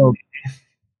 I hope.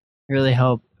 Really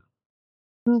hope.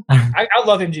 I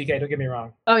love MGK. Don't get me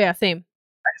wrong. Oh yeah, same.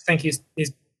 I just think he's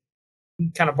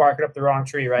kind of barking up the wrong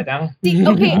tree right now. See,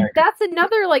 okay, that's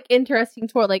another like interesting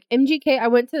tour. Like MGK, I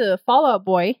went to the Fall Out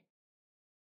Boy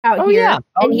out Oh, here, yeah.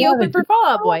 Oh, and he yeah, opened they for Fall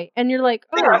Out Boy, and you're like,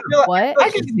 I feel like- oh, what? I I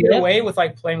can can see get it. away with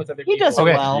like playing with other He people. does it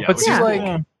Okay, well. but we she's Yeah.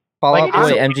 like Fall Like, Out Boy,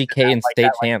 also- MGK, and like State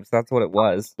that, like- Champs. That's what it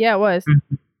was. Yeah, it was.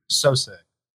 so sick.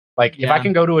 Like if Yeah. I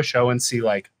can go to a show and see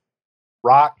like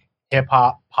rock, hip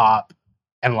hop, pop,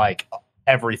 and like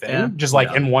everything, Yeah. just like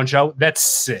Yeah. in one show, that's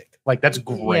sick. Like that's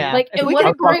great. Yeah. Like, If and we what a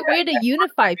can- great way to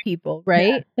unify people,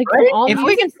 right? Like Right? from all If we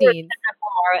music can do it- scenes.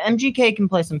 MGK can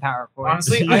play some power chords.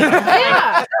 Honestly,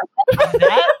 Yeah,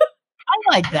 that,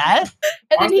 I like that.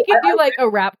 and then he could do like a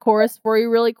rap chorus for you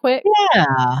really quick. Yeah.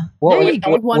 What There was, you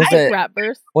go. what- One was quick it? rap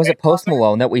verse. Was it Post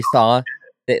Malone that we saw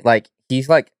that like he's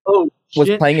like Oh, was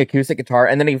shit. playing acoustic guitar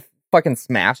and then he fucking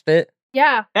smashed it?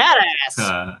 Yeah.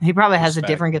 Badass. He probably has a Respect.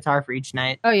 different guitar for each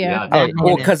night. Oh yeah. Oh, That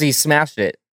well, nigga- because he smashed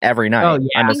it every night. Oh,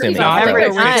 yeah. I'm I think assuming. he's Not like every a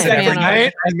night. Reese Every fan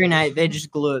night. Every night they just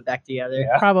glue it back together.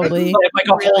 Yeah. Probably. Like a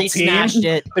whole Really team. smashed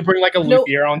it. They bring like a Nope.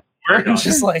 luthier on tour and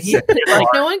just like Like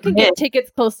no one can get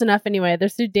tickets close enough anyway. They're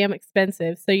so damn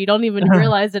expensive, so you don't even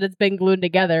realize that it's been glued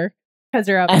together because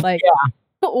they're up like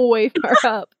way far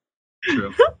up.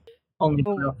 True. Only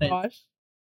Oh real my thing. gosh.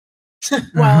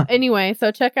 Well, anyway,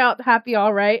 so check out Happy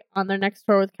All Right on their next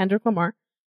tour with Kendrick Lamar.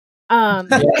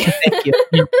 Thank you.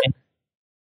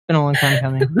 It's been a long time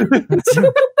coming.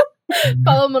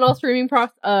 Follow them on all streaming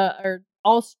or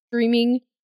all streaming.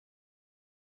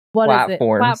 What is it?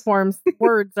 Platforms.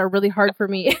 Words are really hard for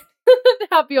me. The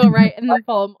Happy All Right, and then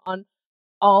follow them on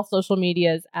all social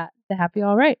medias at The Happy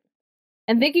All Right.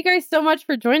 And thank you guys so much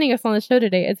for joining us on the show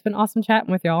today. It's been awesome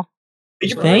chatting with y'all.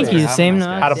 Thank you. having Same us, to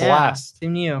guys. us. Had a Yeah, blast.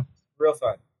 Same to you. Real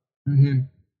fun. Mm-hmm.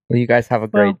 Well, you guys have a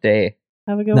great day.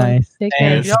 Have a good Nice. one. Take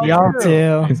care. Thanks. Y'all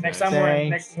too. Next time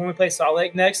when we play Salt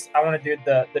Lake next, I want to do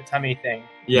the tummy thing.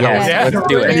 Yes, Yeah, let's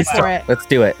do we're it. here for it. Let's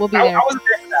do it. We'll be I there. wasn't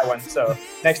there for that one, so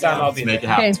next time I'll be Make it there.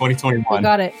 happen. Okay. 2021. We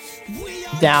got it.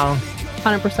 Down.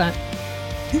 100%.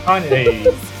 Hey.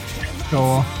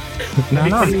 Cool. Maybe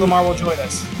Kendrick Lamar will join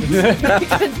us.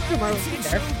 Tomorrow we'll be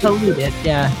there. Totally did.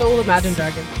 Yeah. So will Imagine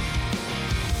Dragons.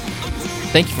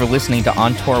 Thank you for listening to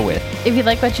On Tour With. If you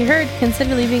like what you heard,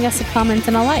 consider leaving us a comment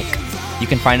and a like. You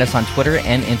can find us on Twitter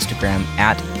and Instagram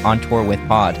at On Tour With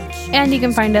Pod. And you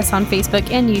can find us on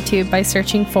Facebook and YouTube by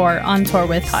searching for On Tour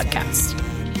With Podcast.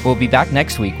 We'll be back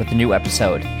next week with a new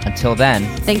episode. Until then,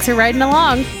 Thanks for riding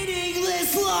along. Can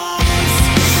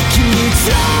you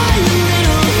try